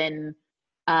driven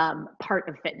part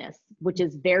of fitness, which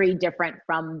is very different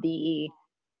from the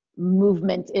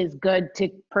movement is good to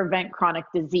prevent chronic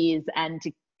disease and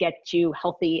to get you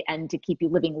healthy and to keep you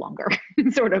living longer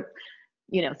sort of,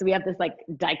 so we have this like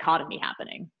dichotomy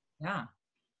happening. Yeah.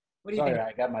 What do you Sorry, think?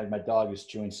 I got my dog is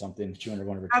chewing something, chewing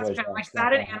one of her toys. Like, is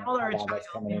that an animal or a child? That's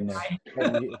coming in there.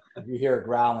 If you hear it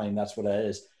growling, that's what it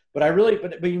is. But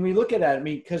but when we look at it, I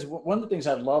mean, because one of the things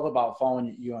I love about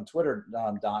following you on Twitter,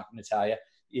 Doc, Natalia,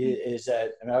 is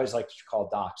that, I always like to call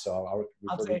Doc, so I'll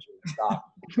refer to you as Doc.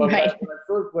 But right.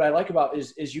 what I like about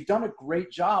is you've done a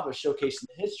great job of showcasing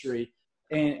the history.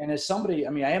 And as somebody, I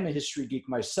mean, I am a history geek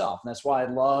myself, and that's why I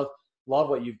love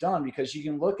what you've done, because you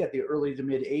can look at the early to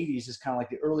mid 80s as kind of like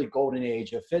the early golden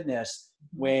age of fitness,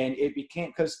 when it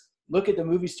became, because look at the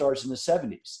movie stars in the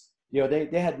 70s.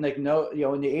 They had like no,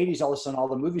 in the 80s, all of a sudden all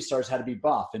the movie stars had to be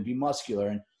buff and be muscular.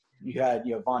 And you had,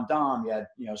 Von Damme, you had,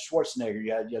 Schwarzenegger,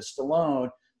 you had Stallone.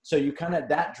 So you kind of,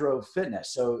 that drove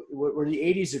fitness. So were the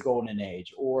 80s a golden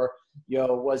age, or,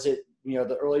 was it,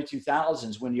 the early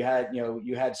 2000s when you had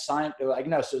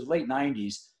Seinfeld, so it was late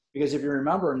 90s, because if you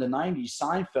remember in the 90s,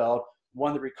 Seinfeld,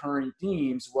 one of the recurring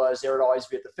themes was there would always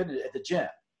be at the gym,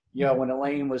 when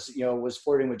Elaine was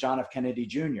flirting with John F. Kennedy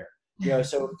Jr.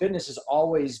 So fitness has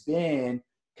always been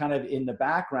kind of in the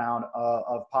background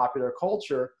of popular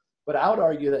culture. But I would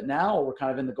argue that now we're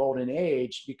kind of in the golden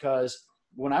age, because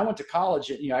when I went to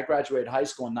college, I graduated high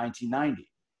school in 1990.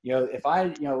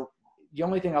 The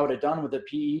only thing I would have done with a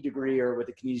PE degree or with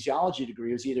a kinesiology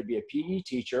degree was either be a PE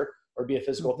teacher or be a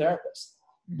physical therapist.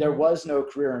 There was no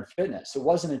career in fitness. It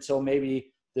wasn't until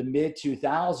maybe the mid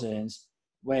 2000s,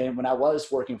 when I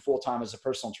was working full-time as a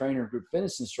personal trainer and group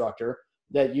fitness instructor,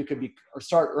 that you could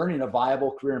start earning a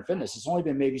viable career in fitness. It's only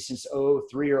been maybe since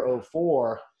 03 or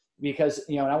 04, because,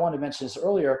 and I wanted to mention this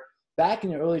earlier, back in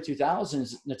the early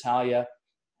 2000s, Natalia,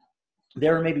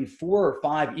 there were maybe 4 or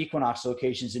 5 Equinox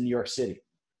locations in New York City,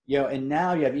 and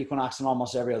now you have Equinox in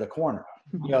almost every other corner.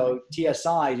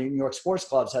 TSI, New York Sports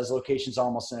Clubs, has locations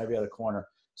almost in every other corner.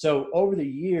 So over the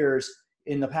years,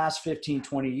 in the past 15,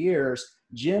 20 years,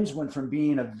 gyms went from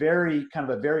being a very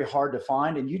hard to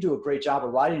find, and you do a great job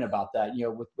of writing about that,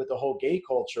 with the whole gay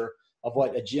culture of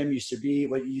what a gym used to be,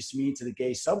 what it used to mean to the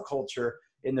gay subculture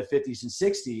in the 50s and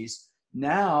 60s.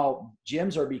 Now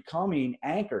gyms are becoming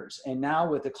anchors. And now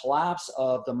with the collapse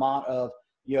of the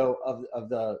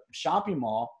shopping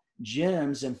mall,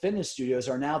 gyms and fitness studios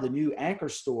are now the new anchor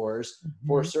stores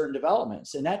for certain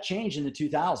developments. And that changed in the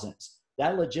 2000s.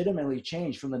 That legitimately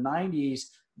changed from the 90s,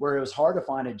 where it was hard to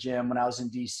find a gym when I was in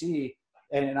DC.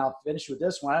 And I'll finish with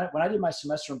this. When I did my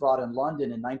semester abroad in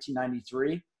London in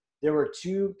 1993, there were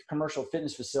 2 commercial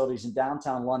fitness facilities in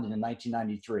downtown London in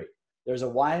 1993. There's a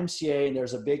YMCA and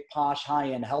there's a big posh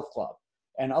high-end health club.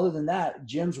 And other than that,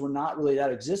 gyms were not really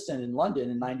that existent in London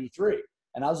in 93.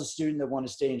 And I was a student that wanted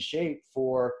to stay in shape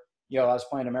for, I was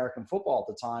playing American football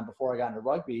at the time before I got into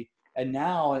rugby. And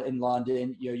now in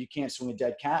London, you can't swing a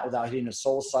dead cat without hitting a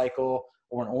Soul Cycle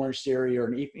or an Orange Theory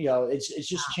or it's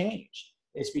just changed.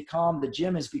 The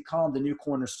gym has become the new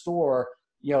corner store.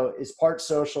 It's part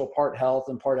social, part health,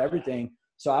 and part everything.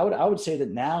 So I would say that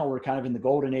now we're kind of in the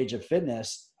golden age of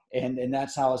fitness, and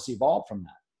that's how it's evolved from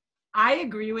that. I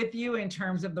agree with you in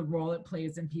terms of the role it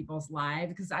plays in people's lives,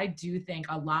 because I do think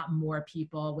a lot more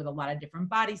people with a lot of different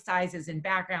body sizes and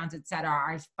backgrounds, et cetera,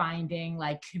 are finding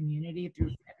like community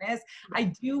through fitness. I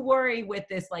do worry with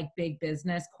this like big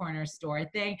business corner store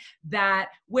thing,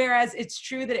 that whereas it's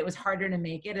true that it was harder to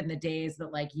make it in the days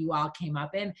that like you all came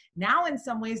up in, now in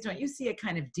some ways, don't you see a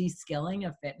kind of de-skilling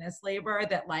of fitness labor,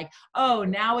 that like, oh,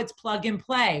 now it's plug and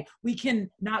play. We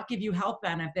can not give you health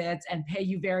benefits and pay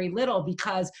you very little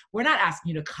because we're not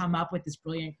asking you to come up with this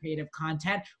brilliant creative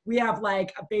content. We have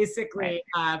like basically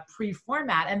a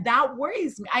pre-format, and that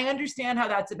worries me. I understand how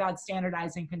that's about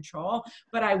standardizing control,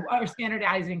 or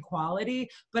standardizing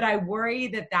quality, but I worry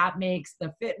that that makes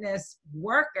the fitness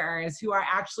workers, who are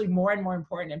actually more and more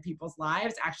important in people's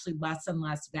lives, actually less and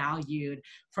less valued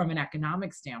from an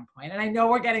economic standpoint. And I know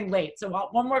we're getting late, so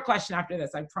one more question after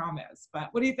this, I promise. But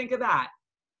what do you think of that?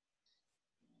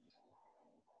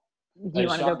 Do you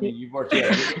want to go? You've worked here.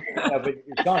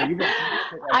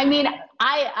 I mean,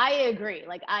 I agree.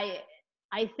 Like,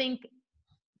 I think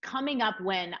coming up,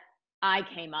 when I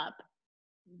came up,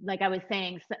 like I was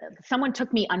saying, someone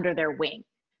took me under their wing.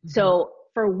 So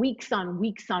for weeks on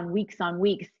weeks on weeks on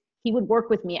weeks, he would work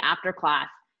with me after class,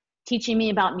 teaching me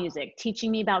about music,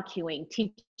 teaching me about cueing,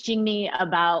 teaching me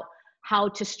about how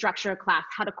to structure a class,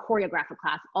 how to choreograph a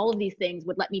class. All of these things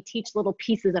would let me teach little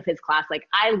pieces of his class. Like,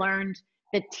 I learned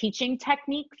the teaching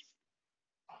techniques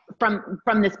from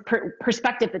this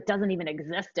perspective that doesn't even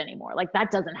exist anymore. Like,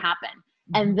 that doesn't happen.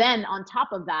 And then on top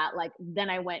of that, like, then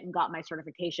I went and got my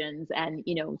certifications and,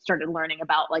 started learning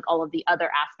about like all of the other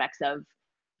aspects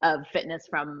of fitness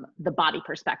from the body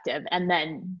perspective, and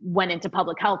then went into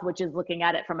public health, which is looking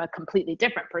at it from a completely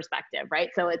different perspective. Right.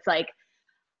 So it's like,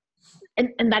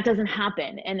 and that doesn't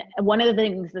happen. And one of the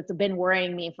things that's been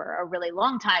worrying me for a really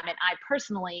long time, and I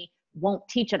personally won't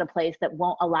teach at a place that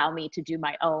won't allow me to do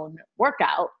my own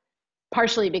workout,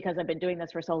 partially because I've been doing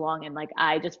this for so long. And like,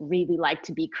 I just really like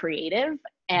to be creative,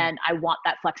 and I want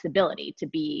that flexibility to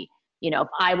be, if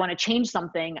I want to change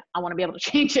something, I want to be able to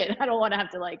change it. I don't want to have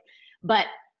to but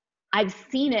I've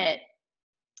seen it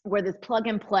where this plug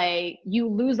and play, you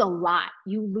lose a lot.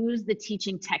 You lose the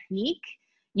teaching technique.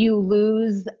 You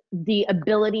lose the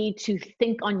ability to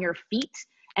think on your feet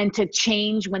and to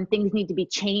change when things need to be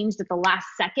changed at the last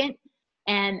second.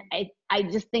 And I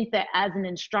just think that as an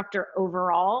instructor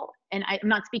overall, and I'm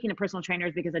not speaking to personal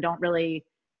trainers because I don't really,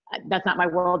 that's not my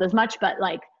world as much, but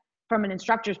like from an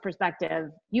instructor's perspective,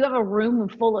 you have a room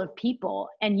full of people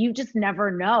and you just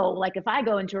never know. Like, if I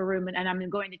go into a room and I'm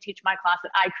going to teach my class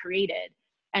that I created,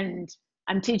 and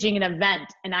I'm teaching an event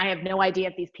and I have no idea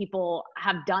if these people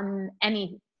have done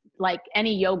any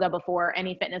yoga before,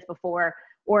 any fitness before,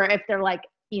 or if they're like,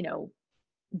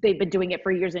 they've been doing it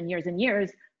for years and years and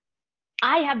years,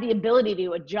 I have the ability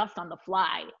to adjust on the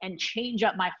fly and change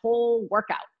up my whole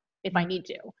workout if I need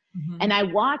to. And I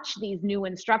watch these new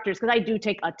instructors, because I do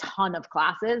take a ton of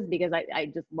classes because I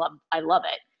love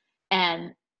it.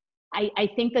 And I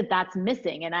think that that's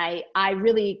missing. And I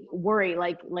really worry,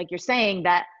 like you're saying,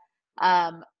 that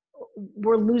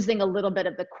we're losing a little bit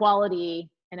of the quality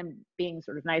and I'm being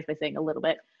sort of nice by saying a little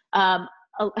bit,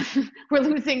 we're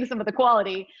losing some of the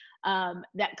quality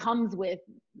that comes with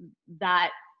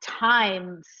that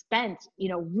time spent, you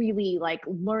know, really like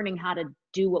learning how to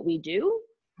do what we do,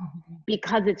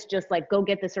 because it's just like, go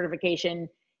get the certification.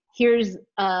 Here's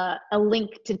a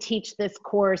link to teach this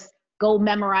course, go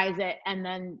memorize it, and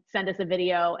then send us a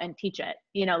video and teach it.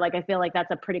 You know, like, I feel like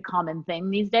that's a pretty common thing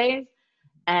these days.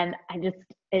 And I just,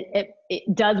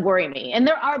 it does worry me. And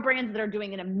there are brands that are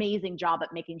doing an amazing job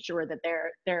at making sure that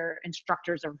their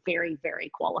instructors are very,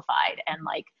 very qualified and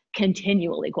like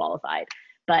continually qualified.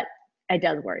 But it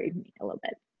does worry me a little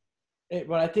bit.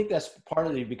 Well, I think that's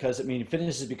partly because, I mean,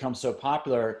 fitness has become so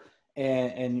popular,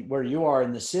 and where you are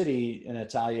in the city, in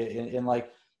Natalia, in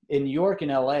like in New York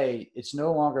and LA, it's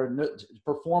no longer,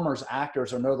 performers,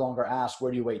 actors are no longer asked,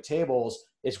 where do you wait tables?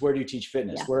 It's where do you teach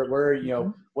fitness? Yeah. Where, you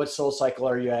know, what soul cycle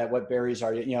are you at? What berries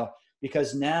are you, you know,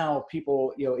 because now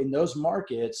people, you know, in those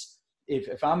markets,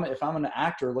 if I'm an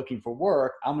actor looking for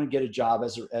work, I'm going to get a job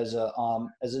as an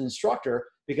instructor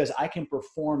because I can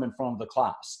perform in front of the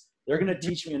class. They're going to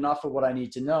teach me enough of what I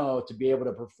need to know to be able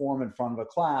to perform in front of a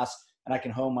class, and I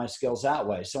can hone my skills that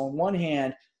way. So on one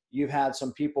hand, you've had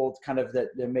some people kind of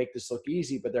that make this look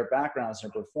easy, but their backgrounds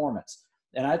and performance.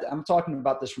 And I'm talking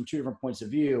about this from two different points of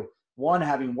view. One,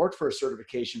 having worked for a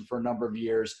certification for a number of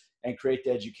years and create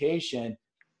the education.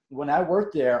 When I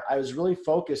worked there, I was really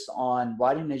focused on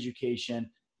writing an education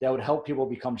that would help people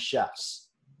become chefs,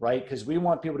 right? Because we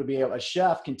want people to be able, a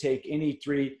chef can take any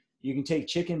three, you can take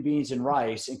chicken, beans, and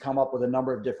rice and come up with a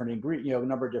number of different ingredients, you know, a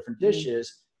number of different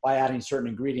dishes by adding certain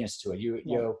ingredients to it. You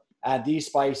know, add these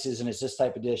spices and it's this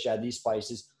type of dish, add these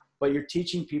spices, but you're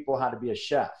teaching people how to be a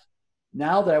chef.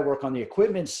 Now that I work on the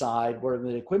equipment side, we're in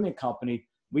the equipment company,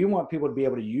 we want people to be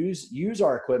able to use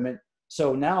our equipment.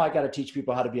 So now I got to teach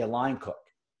people how to be a line cook.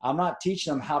 I'm not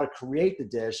teaching them how to create the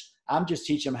dish. I'm just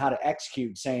teaching them how to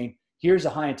execute, saying, here's a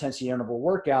high intensity interval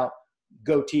workout,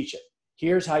 go teach it.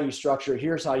 Here's how you structure it.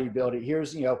 Here's how you build it.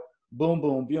 Here's, you know, boom,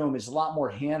 boom, boom. It's a lot more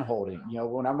hand holding. You know,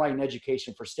 when I'm writing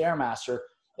education for Stairmaster,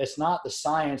 it's not the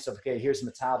science of, okay, here's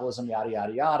metabolism, yada,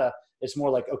 yada, yada. It's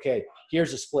more like, okay,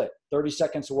 here's a split, 30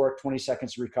 seconds of work, 20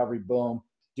 seconds of recovery, boom,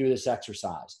 do this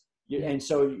exercise. And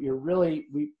so you're really,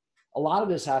 a lot of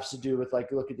this has to do with,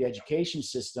 like, look at the education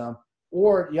system.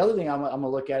 Or the other thing I'm going to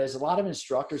look at is a lot of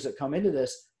instructors that come into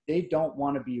this, they don't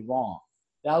want to be wrong.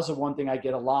 That was the one thing I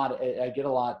get a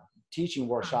lot teaching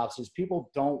workshops is people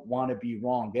don't want to be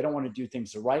wrong. They don't want to do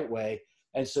things the right way.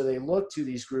 And so they look to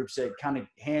these groups that kind of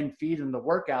hand feed them the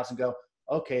workouts and go,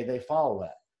 okay, they follow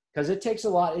that. Because it takes a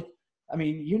lot. I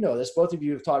mean, you know this, both of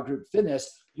you have taught group fitness.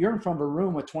 You're in front of a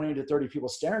room with 20 to 30 people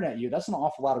staring at you. That's an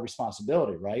awful lot of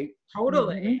responsibility, right?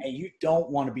 Totally. And you don't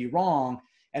want to be wrong.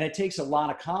 And it takes a lot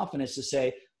of confidence to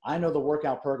say, I know the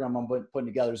workout program I'm putting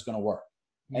together is going to work.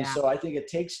 Yeah. And so I think it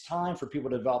takes time for people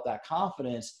to develop that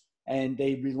confidence, and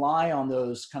they rely on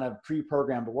those kind of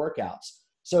pre-programmed workouts.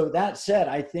 So that said,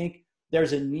 I think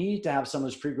there's a need to have some of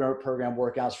those pre-programmed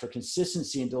workouts for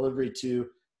consistency and delivery to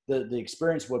the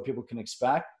experience of what people can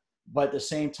expect. But at the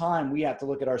same time, we have to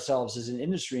look at ourselves as an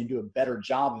industry and do a better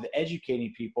job of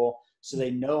educating people so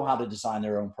they know how to design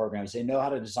their own programs. They know how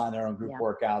to design their own group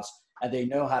workouts, and they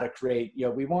know how to create, you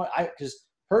know, because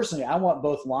personally, I want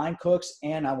both line cooks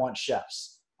and I want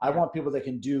chefs. I want people that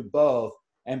can do both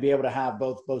and be able to have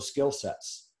both skill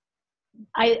sets.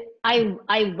 I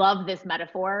love this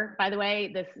metaphor, by the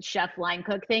way, this chef line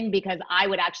cook thing, because I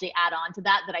would actually add on to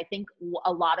that I think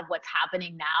a lot of what's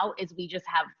happening now is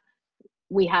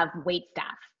we have wait staff.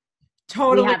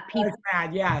 Totally. We have people,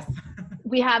 yes.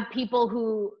 We have people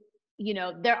who, you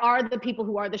know, there are the people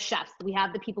who are the chefs. We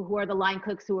have the people who are the line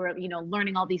cooks who are, you know,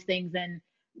 learning all these things and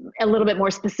a little bit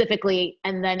more specifically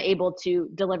and then able to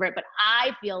deliver it. But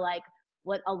I feel like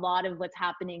what a lot of what's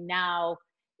happening now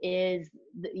is,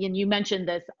 and you mentioned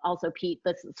this also, Pete,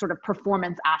 this sort of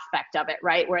performance aspect of it,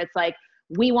 right? Where it's like,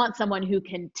 we want someone who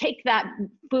can take that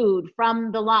food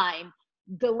from the line,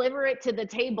 deliver it to the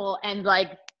table, and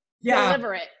like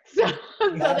deliver it. So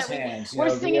that we're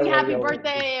singing happy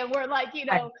birthday and we're like, you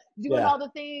know, doing all the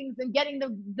things and getting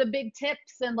the big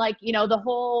tips and like, you know, the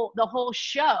whole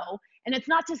show. And it's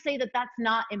not to say that that's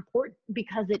not important,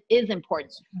 because it is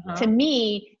important. To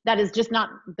me, that is just not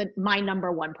my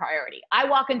number one priority. I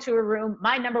walk into a room,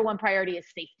 my number one priority is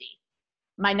safety.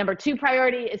 My number two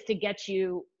priority is to get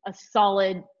you a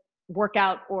solid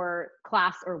workout or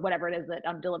class or whatever it is that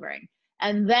I'm delivering.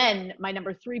 And then my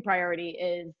number three priority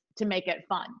is to make it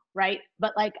fun, right?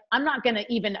 But like, I'm not going to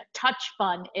even touch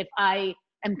fun if I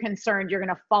am concerned you're going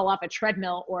to fall off a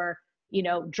treadmill or, you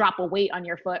know, drop a weight on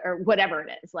your foot or whatever it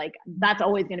is. Like, that's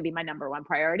always going to be my number one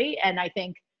priority. And I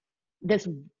think this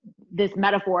this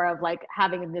metaphor of like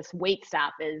having this wait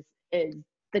staff is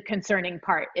the concerning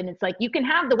part. And it's like, you can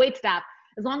have the wait staff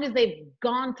as long as they've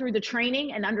gone through the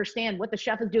training and understand what the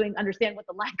chef is doing, understand what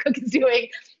the line cook is doing,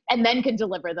 and then can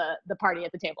deliver the party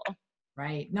at the table.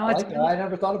 Right. No, I like that. I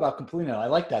never thought about completing it. I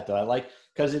like that though. I like,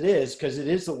 because it is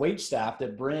the wait staff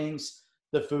that brings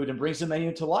the food and brings the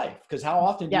menu to life. Because how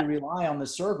often do you rely on the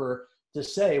server to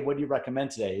say, what do you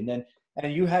recommend today?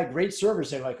 And you had great servers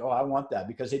say like, oh, I want that,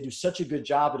 because they do such a good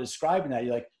job of describing that.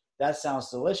 You're like, that sounds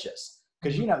delicious.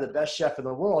 Because you have the best chef in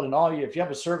the world, and if you have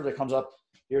a server that comes up,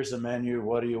 here's the menu,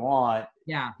 what do you want?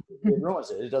 Yeah. It ruins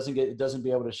it. It doesn't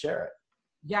be able to share it.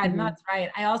 Yeah, that's right.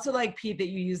 I also like, Pete, that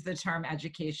you use the term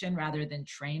education rather than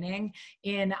training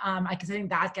because I think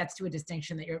that gets to a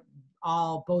distinction that you're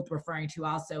both referring to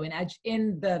also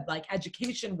in the like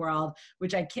education world,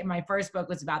 which my first book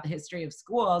was about the history of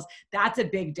schools. That's a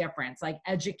big difference. Like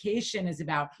education is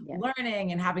about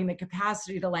learning and having the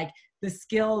capacity to like the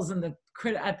skills and the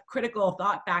critical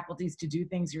thought faculties to do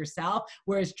things yourself.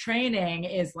 Whereas training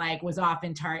was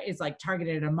often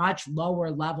targeted at a much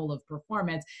lower level of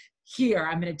performance. Here,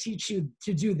 I'm going to teach you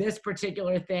to do this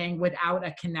particular thing without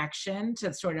a connection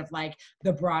to sort of like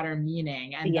the broader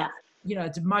meaning. And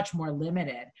it's much more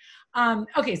limited.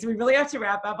 Okay, so we really have to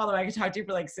wrap up, although I could talk to you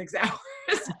for like 6 hours.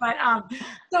 But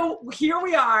so here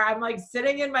we are. I'm like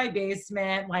sitting in my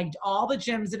basement, like all the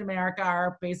gyms in America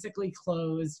are basically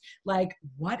closed. Like,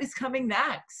 what is coming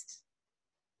next?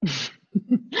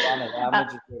 Shauna,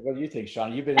 what do you think,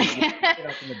 Shauna? You've been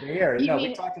up in the Bay Area.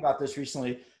 We talked about this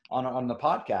recently on the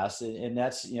podcast, and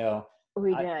that's, we did. What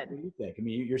do you think? I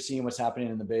mean, you're seeing what's happening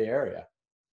in the Bay Area.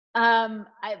 Well,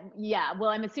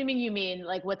 I'm assuming you mean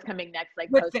like what's coming next,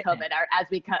 like post-COVID, or as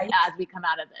we come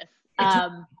out of this.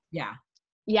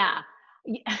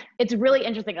 It's really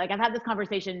interesting. Like I've had this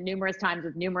conversation numerous times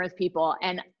with numerous people,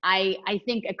 and I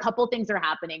think a couple things are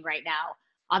happening right now.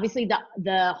 Obviously,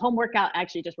 the home workout. I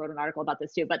actually just wrote an article about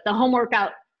this too, but the home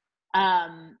workout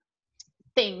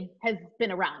thing has been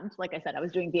around. Like I said, I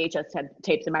was doing VHS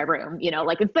tapes in my room.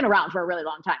 Like it's been around for a really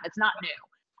long time. It's not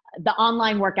new. The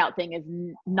online workout thing is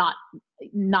not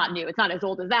new. It's not as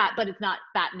old as that, but it's not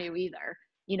that new either.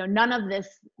 None of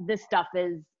this stuff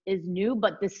is new,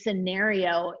 but the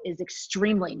scenario is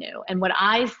extremely new. And what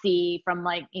I see from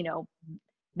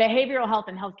behavioral health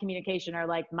and health communication are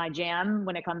like my jam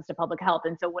when it comes to public health.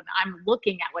 And so when I'm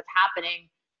looking at what's happening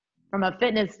from a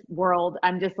fitness world,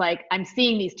 I'm just like, I'm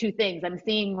seeing these two things. I'm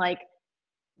seeing like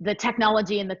the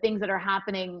technology and the things that are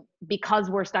happening because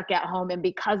we're stuck at home and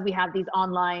because we have these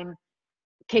online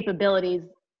capabilities.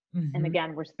 Mm-hmm. And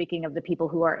again, we're speaking of the people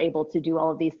who are able to do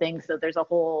all of these things. So there's a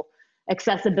whole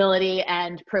accessibility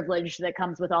and privilege that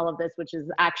comes with all of this, which is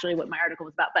actually what my article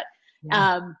was about. But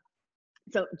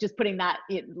so just putting that,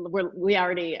 we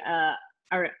already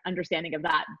are understanding of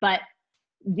that. But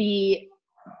the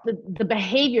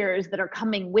behaviors that are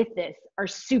coming with this are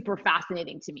super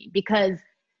fascinating to me, because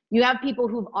you have people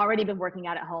who've already been working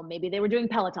out at home. Maybe they were doing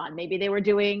Peloton, maybe they were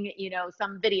doing,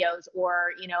 some videos or,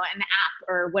 an app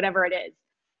or whatever it is.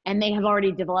 And they have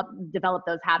already developed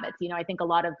those habits. I think a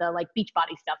lot of the like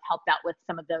Beachbody stuff helped out with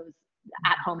some of those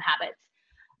at home habits.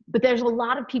 But there's a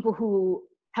lot of people who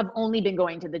have only been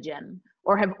going to the gym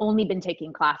or have only been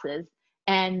taking classes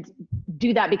and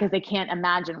do that because they can't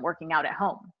imagine working out at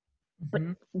home.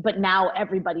 Mm-hmm. But now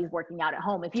everybody's working out at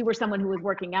home. If you were someone who was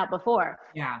working out before,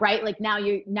 right? Like now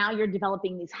you're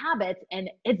developing these habits, and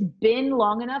it's been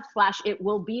long enough / it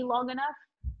will be long enough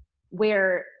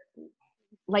where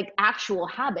like actual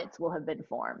habits will have been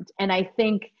formed. And I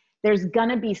think there's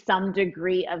gonna be some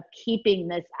degree of keeping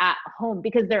this at home,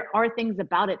 because there are things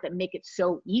about it that make it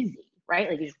so easy, right?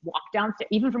 Like you just walk downstairs.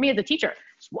 Even for me as a teacher,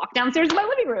 just walk downstairs to my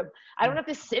living room. I don't have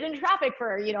to sit in traffic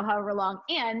for, however long.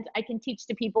 And I can teach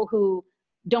to people who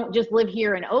don't just live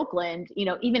here in Oakland,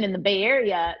 even in the Bay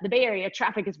Area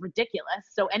traffic is ridiculous.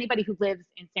 So anybody who lives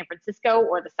in San Francisco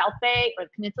or the South Bay or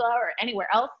the Peninsula or anywhere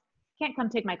else can't come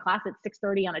take my class at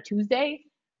 6:30 on a Tuesday.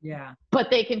 Yeah.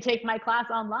 But they can take my class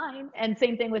online. And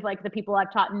same thing with like the people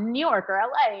I've taught in New York or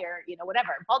LA or,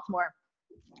 whatever, Baltimore.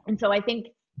 And so I think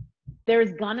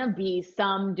there's gonna be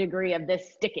some degree of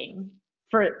this sticking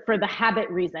for the habit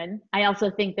reason. I also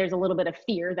think there's a little bit of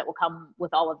fear that will come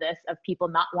with all of this, of people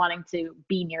not wanting to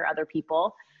be near other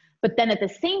people. But then at the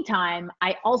same time,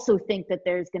 I also think that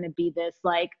there's gonna be this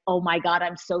like, oh my God,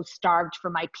 I'm so starved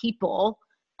for my people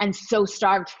and so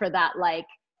starved for that like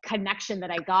connection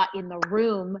that I got in the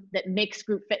room that makes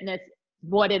group fitness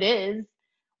what it is,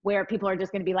 where people are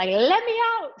just gonna be like, let me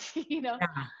out, Yeah.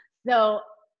 So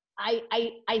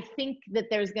I think that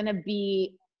there's going to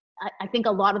be, I think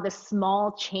a lot of the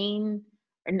small chain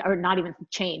or not even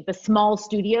chain, the small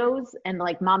studios and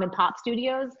like mom and pop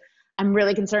studios, I'm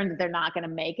really concerned that they're not going to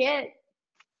make it,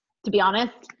 to be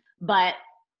honest. But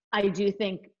I do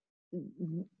think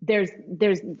there's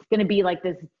going to be like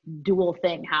this dual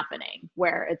thing happening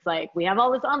where it's like, we have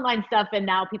all this online stuff and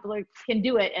now people can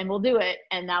do it and we'll do it.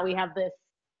 And now we have this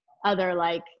other,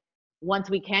 like, once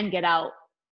we can get out,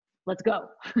 let's go.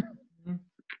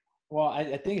 Well,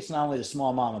 I think it's not only the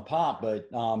small mom and pop, but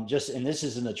and this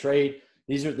is in the trade.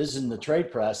 This is in the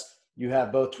trade press. You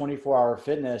have both 24-Hour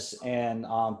Fitness and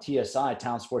TSI,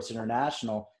 Town Sports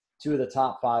International, two of the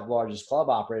top 5 largest club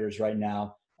operators right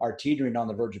now, are teetering on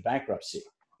the verge of bankruptcy.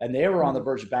 And they were on the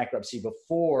verge of bankruptcy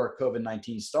before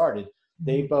COVID-19 started.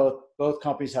 They both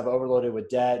companies have overloaded with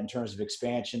debt in terms of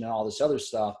expansion and all this other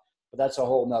stuff. But that's a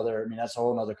whole nother, that's a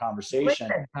whole nother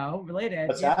conversation. Related.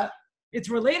 What's that? It's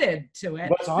related to it.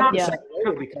 But it's 100%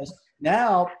 related, because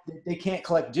now they can't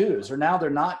collect dues, or now they're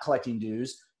not collecting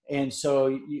dues. And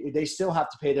so they still have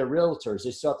to pay their realtors.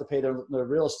 They still have to pay their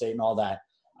real estate and all that.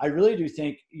 I really do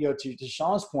think, to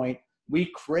Shauna's point,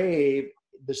 we crave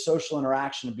the social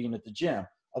interaction of being at the gym,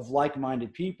 of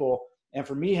like-minded people. And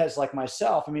for me, as like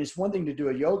myself, it's one thing to do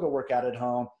a yoga workout at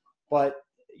home, but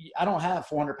I don't have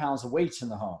 400 pounds of weights in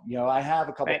the home. I have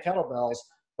a couple of kettlebells,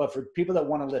 but for people that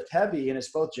want to lift heavy, and it's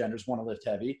both genders want to lift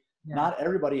heavy, not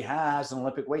everybody has an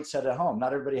Olympic weight set at home.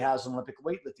 Not everybody has an Olympic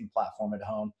weightlifting platform at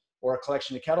home or a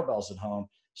collection of kettlebells at home.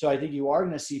 So I think you are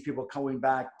going to see people coming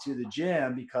back to the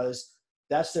gym because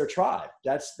that's their tribe.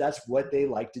 That's what they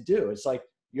like to do. It's like,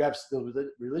 you have the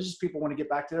religious people want to get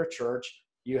back to their church.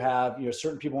 You have,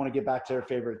 certain people want to get back to their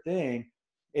favorite thing.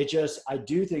 I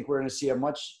do think we're going to see it's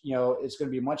going to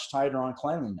be much tighter on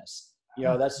cleanliness.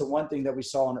 That's the one thing that we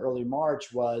saw in early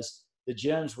March, was the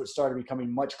gyms started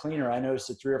becoming much cleaner. I noticed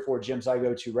the 3 or 4 gyms I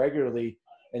go to regularly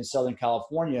in Southern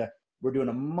California, we're doing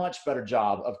a much better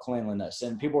job of cleanliness,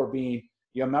 and people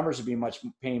are members are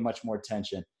paying much more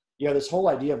attention. This whole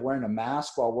idea of wearing a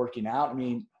mask while working out.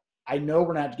 I know we're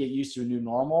gonna have to get used to a new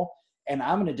normal. And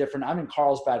I'm in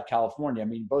Carlsbad, California.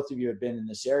 Both of you have been in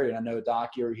this area. And I know,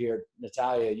 Doc, you're here.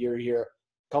 Natalia, you're here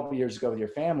a couple of years ago with your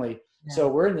family. Yeah. So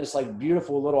we're in this like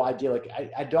beautiful little idyllic.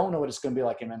 I don't know what it's going to be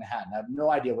like in Manhattan. I have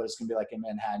no idea what it's going to be like in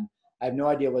Manhattan. I have no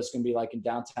idea what it's going to be like in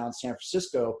downtown San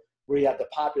Francisco, where you have the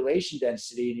population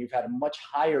density and you've had a much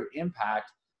higher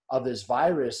impact of this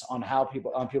virus on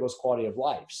people's quality of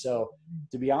life. So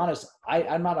to be honest,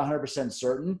 I'm not 100%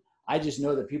 certain. I just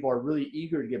know that people are really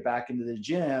eager to get back into the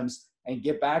gyms and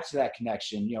get back to that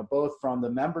connection, both from the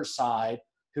member side,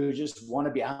 who just want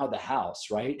to be out of the house,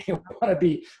 right? They want to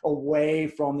be away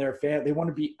from their family. They want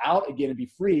to be out again and be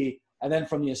free. And then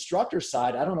from the instructor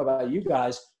side, I don't know about you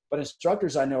guys, but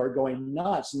instructors I know are going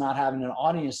nuts not having an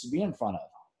audience to be in front of,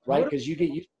 right? Because you get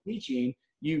used to teaching,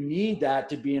 you need that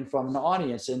to be in front of an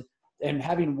audience. And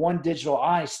having one digital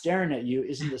eye staring at you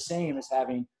isn't the same as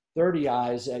having 30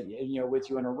 eyes with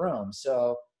you in a room.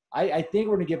 So I think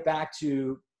we're going to get back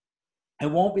to,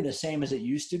 it won't be the same as it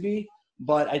used to be,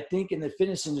 but I think in the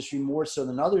fitness industry, more so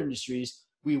than other industries,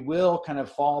 we will kind of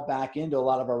fall back into a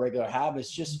lot of our regular habits,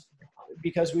 just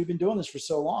because we've been doing this for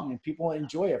so long and people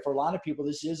enjoy it. For a lot of people,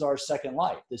 this is our second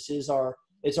life. It's our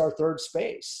third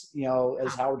space,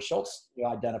 as Howard Schultz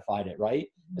identified it, right?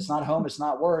 It's not home, it's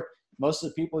not work. Most of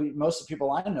the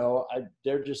people I know,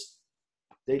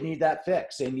 they need that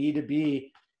fix. They need to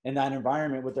be in that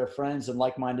environment with their friends and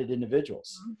like-minded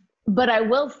individuals. But I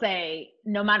will say,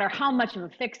 no matter how much of a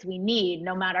fix we need,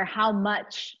 no matter how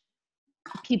much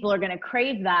people are going to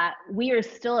crave that, we are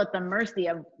still at the mercy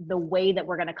of the way that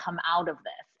we're going to come out of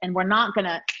this. And we're not going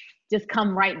to just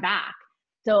come right back.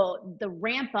 So the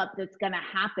ramp up that's going to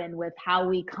happen with how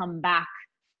we come back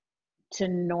to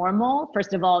normal,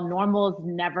 first of all, normal is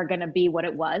never going to be what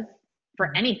it was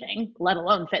for anything, let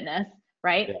alone fitness,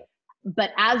 right? Yeah.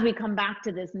 But as we come back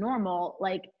to this normal,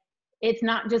 like, it's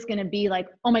not just going to be like,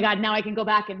 oh my God, now I can go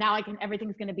back and now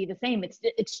everything's going to be the same.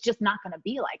 It's just not going to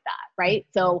be like that. Right.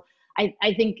 So I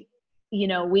think,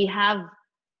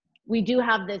 we do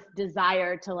have this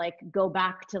desire to like go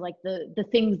back to like the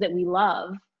things that we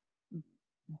love,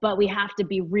 but we have to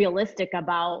be realistic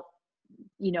about,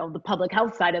 the public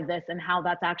health side of this and how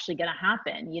that's actually going to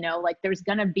happen. Like there's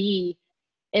going to be,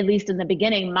 at least in the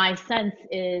beginning, my sense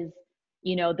is,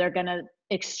 they're going to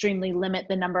extremely limit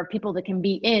the number of people that can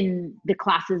be in the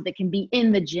classes, that can be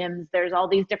in the gyms. There's all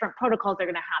these different protocols that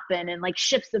are going to happen and like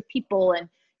shifts of people. And,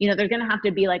 there's going to have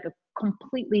to be like a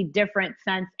completely different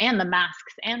sense, and the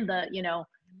masks and the,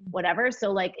 whatever.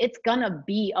 So like, it's going to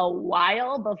be a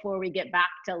while before we get back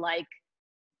to like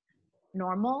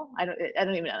normal. I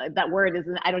don't even know that word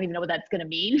isn't, I don't even know what that's going to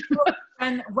mean.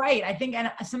 And right. I think,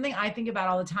 and something I think about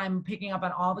all the time, picking up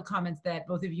on all the comments that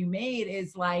both of you made,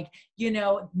 is like, you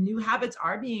know, new habits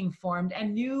are being formed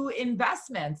and new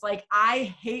investments. Like,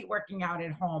 I hate working out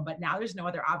at home, but now there's no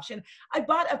other option. I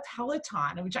bought a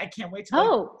Peloton, which I can't wait to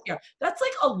Oh, that's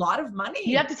like a lot of money.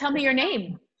 You have to tell me your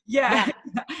name. Yeah.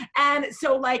 And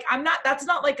so like, that's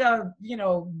not like a, you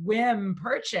know, whim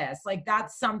purchase. Like,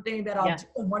 that's something that I'll do.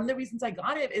 And one of the reasons I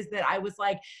got it is that I was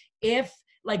like,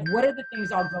 what are the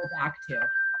things I'll go back to?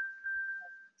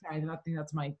 Sorry, I think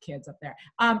that's my kids up there.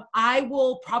 I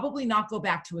will probably not go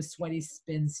back to a sweaty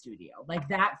spin studio. Like,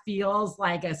 that feels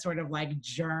like a sort of like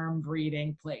germ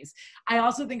breeding place. I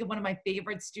also think of one of my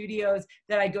favorite studios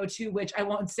that I go to, which I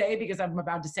won't say because I'm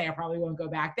about to say I probably won't go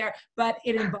back there, but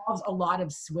it involves a lot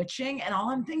of switching. And all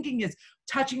I'm thinking is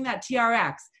touching that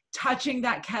TRX, touching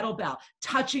that kettlebell,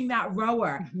 touching that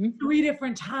rower 3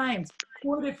 different times,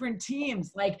 4 different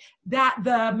teams, like that,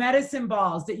 the medicine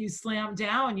balls that you slam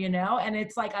down, you know? And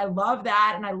it's like, I love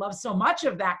that. And I love so much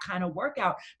of that kind of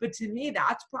workout. But to me,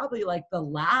 that's probably like the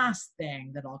last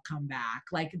thing that'll come back.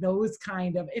 Like those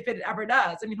kind of, if it ever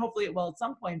does, I mean, hopefully it will at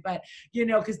some point, but you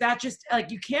know, cause that just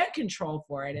like, you can't control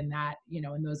for it in that, you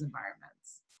know, in those environments.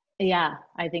 Yeah,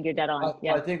 I think you're dead on.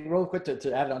 Yeah. Well, I think real quick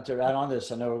to add on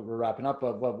this, I know we're wrapping up,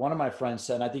 but what one of my friends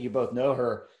said, and I think you both know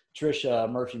her, Trisha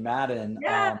Murphy Madden,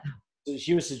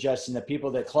 she was suggesting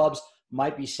that clubs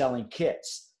might be selling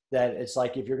kits, that it's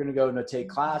like, if you're going to go and take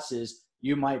classes,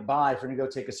 you might buy, if you're going to go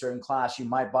take a certain class, you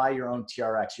might buy your own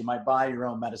TRX, you might buy your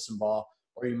own medicine ball,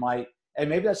 or you might, and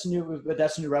maybe that's a new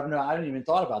revenue. I didn't even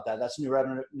thought about that. That's a new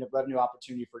revenue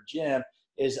opportunity for Jim,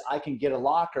 is I can get a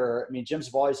locker. I mean, gyms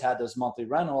have always had those monthly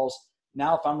rentals.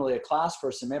 Now, if I'm really a class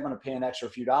person, maybe I'm going to pay an extra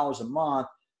few dollars a month.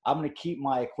 I'm going to keep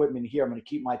my equipment here. I'm going to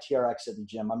keep my TRX at the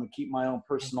gym. I'm going to keep my own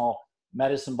personal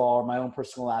medicine ball or my own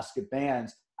personal elastic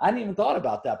bands. I hadn't even thought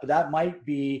about that, but that might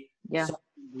be something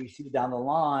we see down the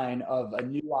line of a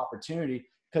new opportunity,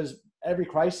 because every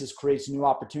crisis creates new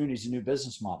opportunities and new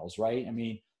business models, right? I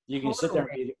mean, you can sit there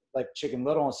and be like Chicken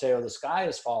Little and say, oh, the sky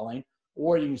is falling.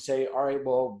 Or you can say, all right,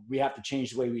 well, we have to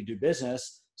change the way we do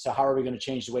business. So how are we going to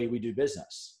change the way we do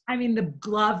business? I mean, the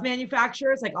glove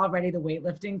manufacturers, like already the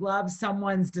weightlifting gloves,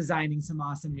 someone's designing some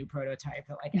awesome new prototype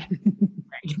that like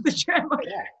the gym.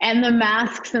 And the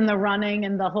masks and the running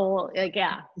and the whole, like,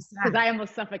 because I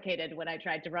almost suffocated when I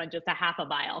tried to run just a half a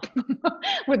mile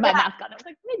with my mask on. I was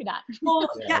like, maybe not. Well,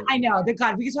 I know.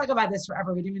 God, we could talk about this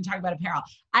forever. We didn't even talk about apparel.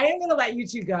 I am going to let you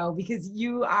two go because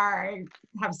you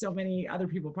have so many other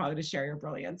people probably to share your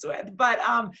brilliance with. But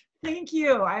thank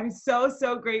you. I'm so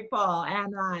grateful.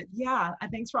 And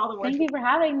thanks for all the work. Thank you for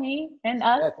having me and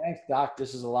us. Yeah, thanks, Doc.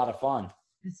 This is a lot of fun.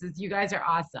 You guys are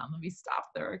awesome. Let me stop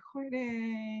the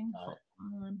recording. Hold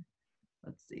on.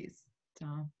 Let's see.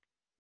 Stop.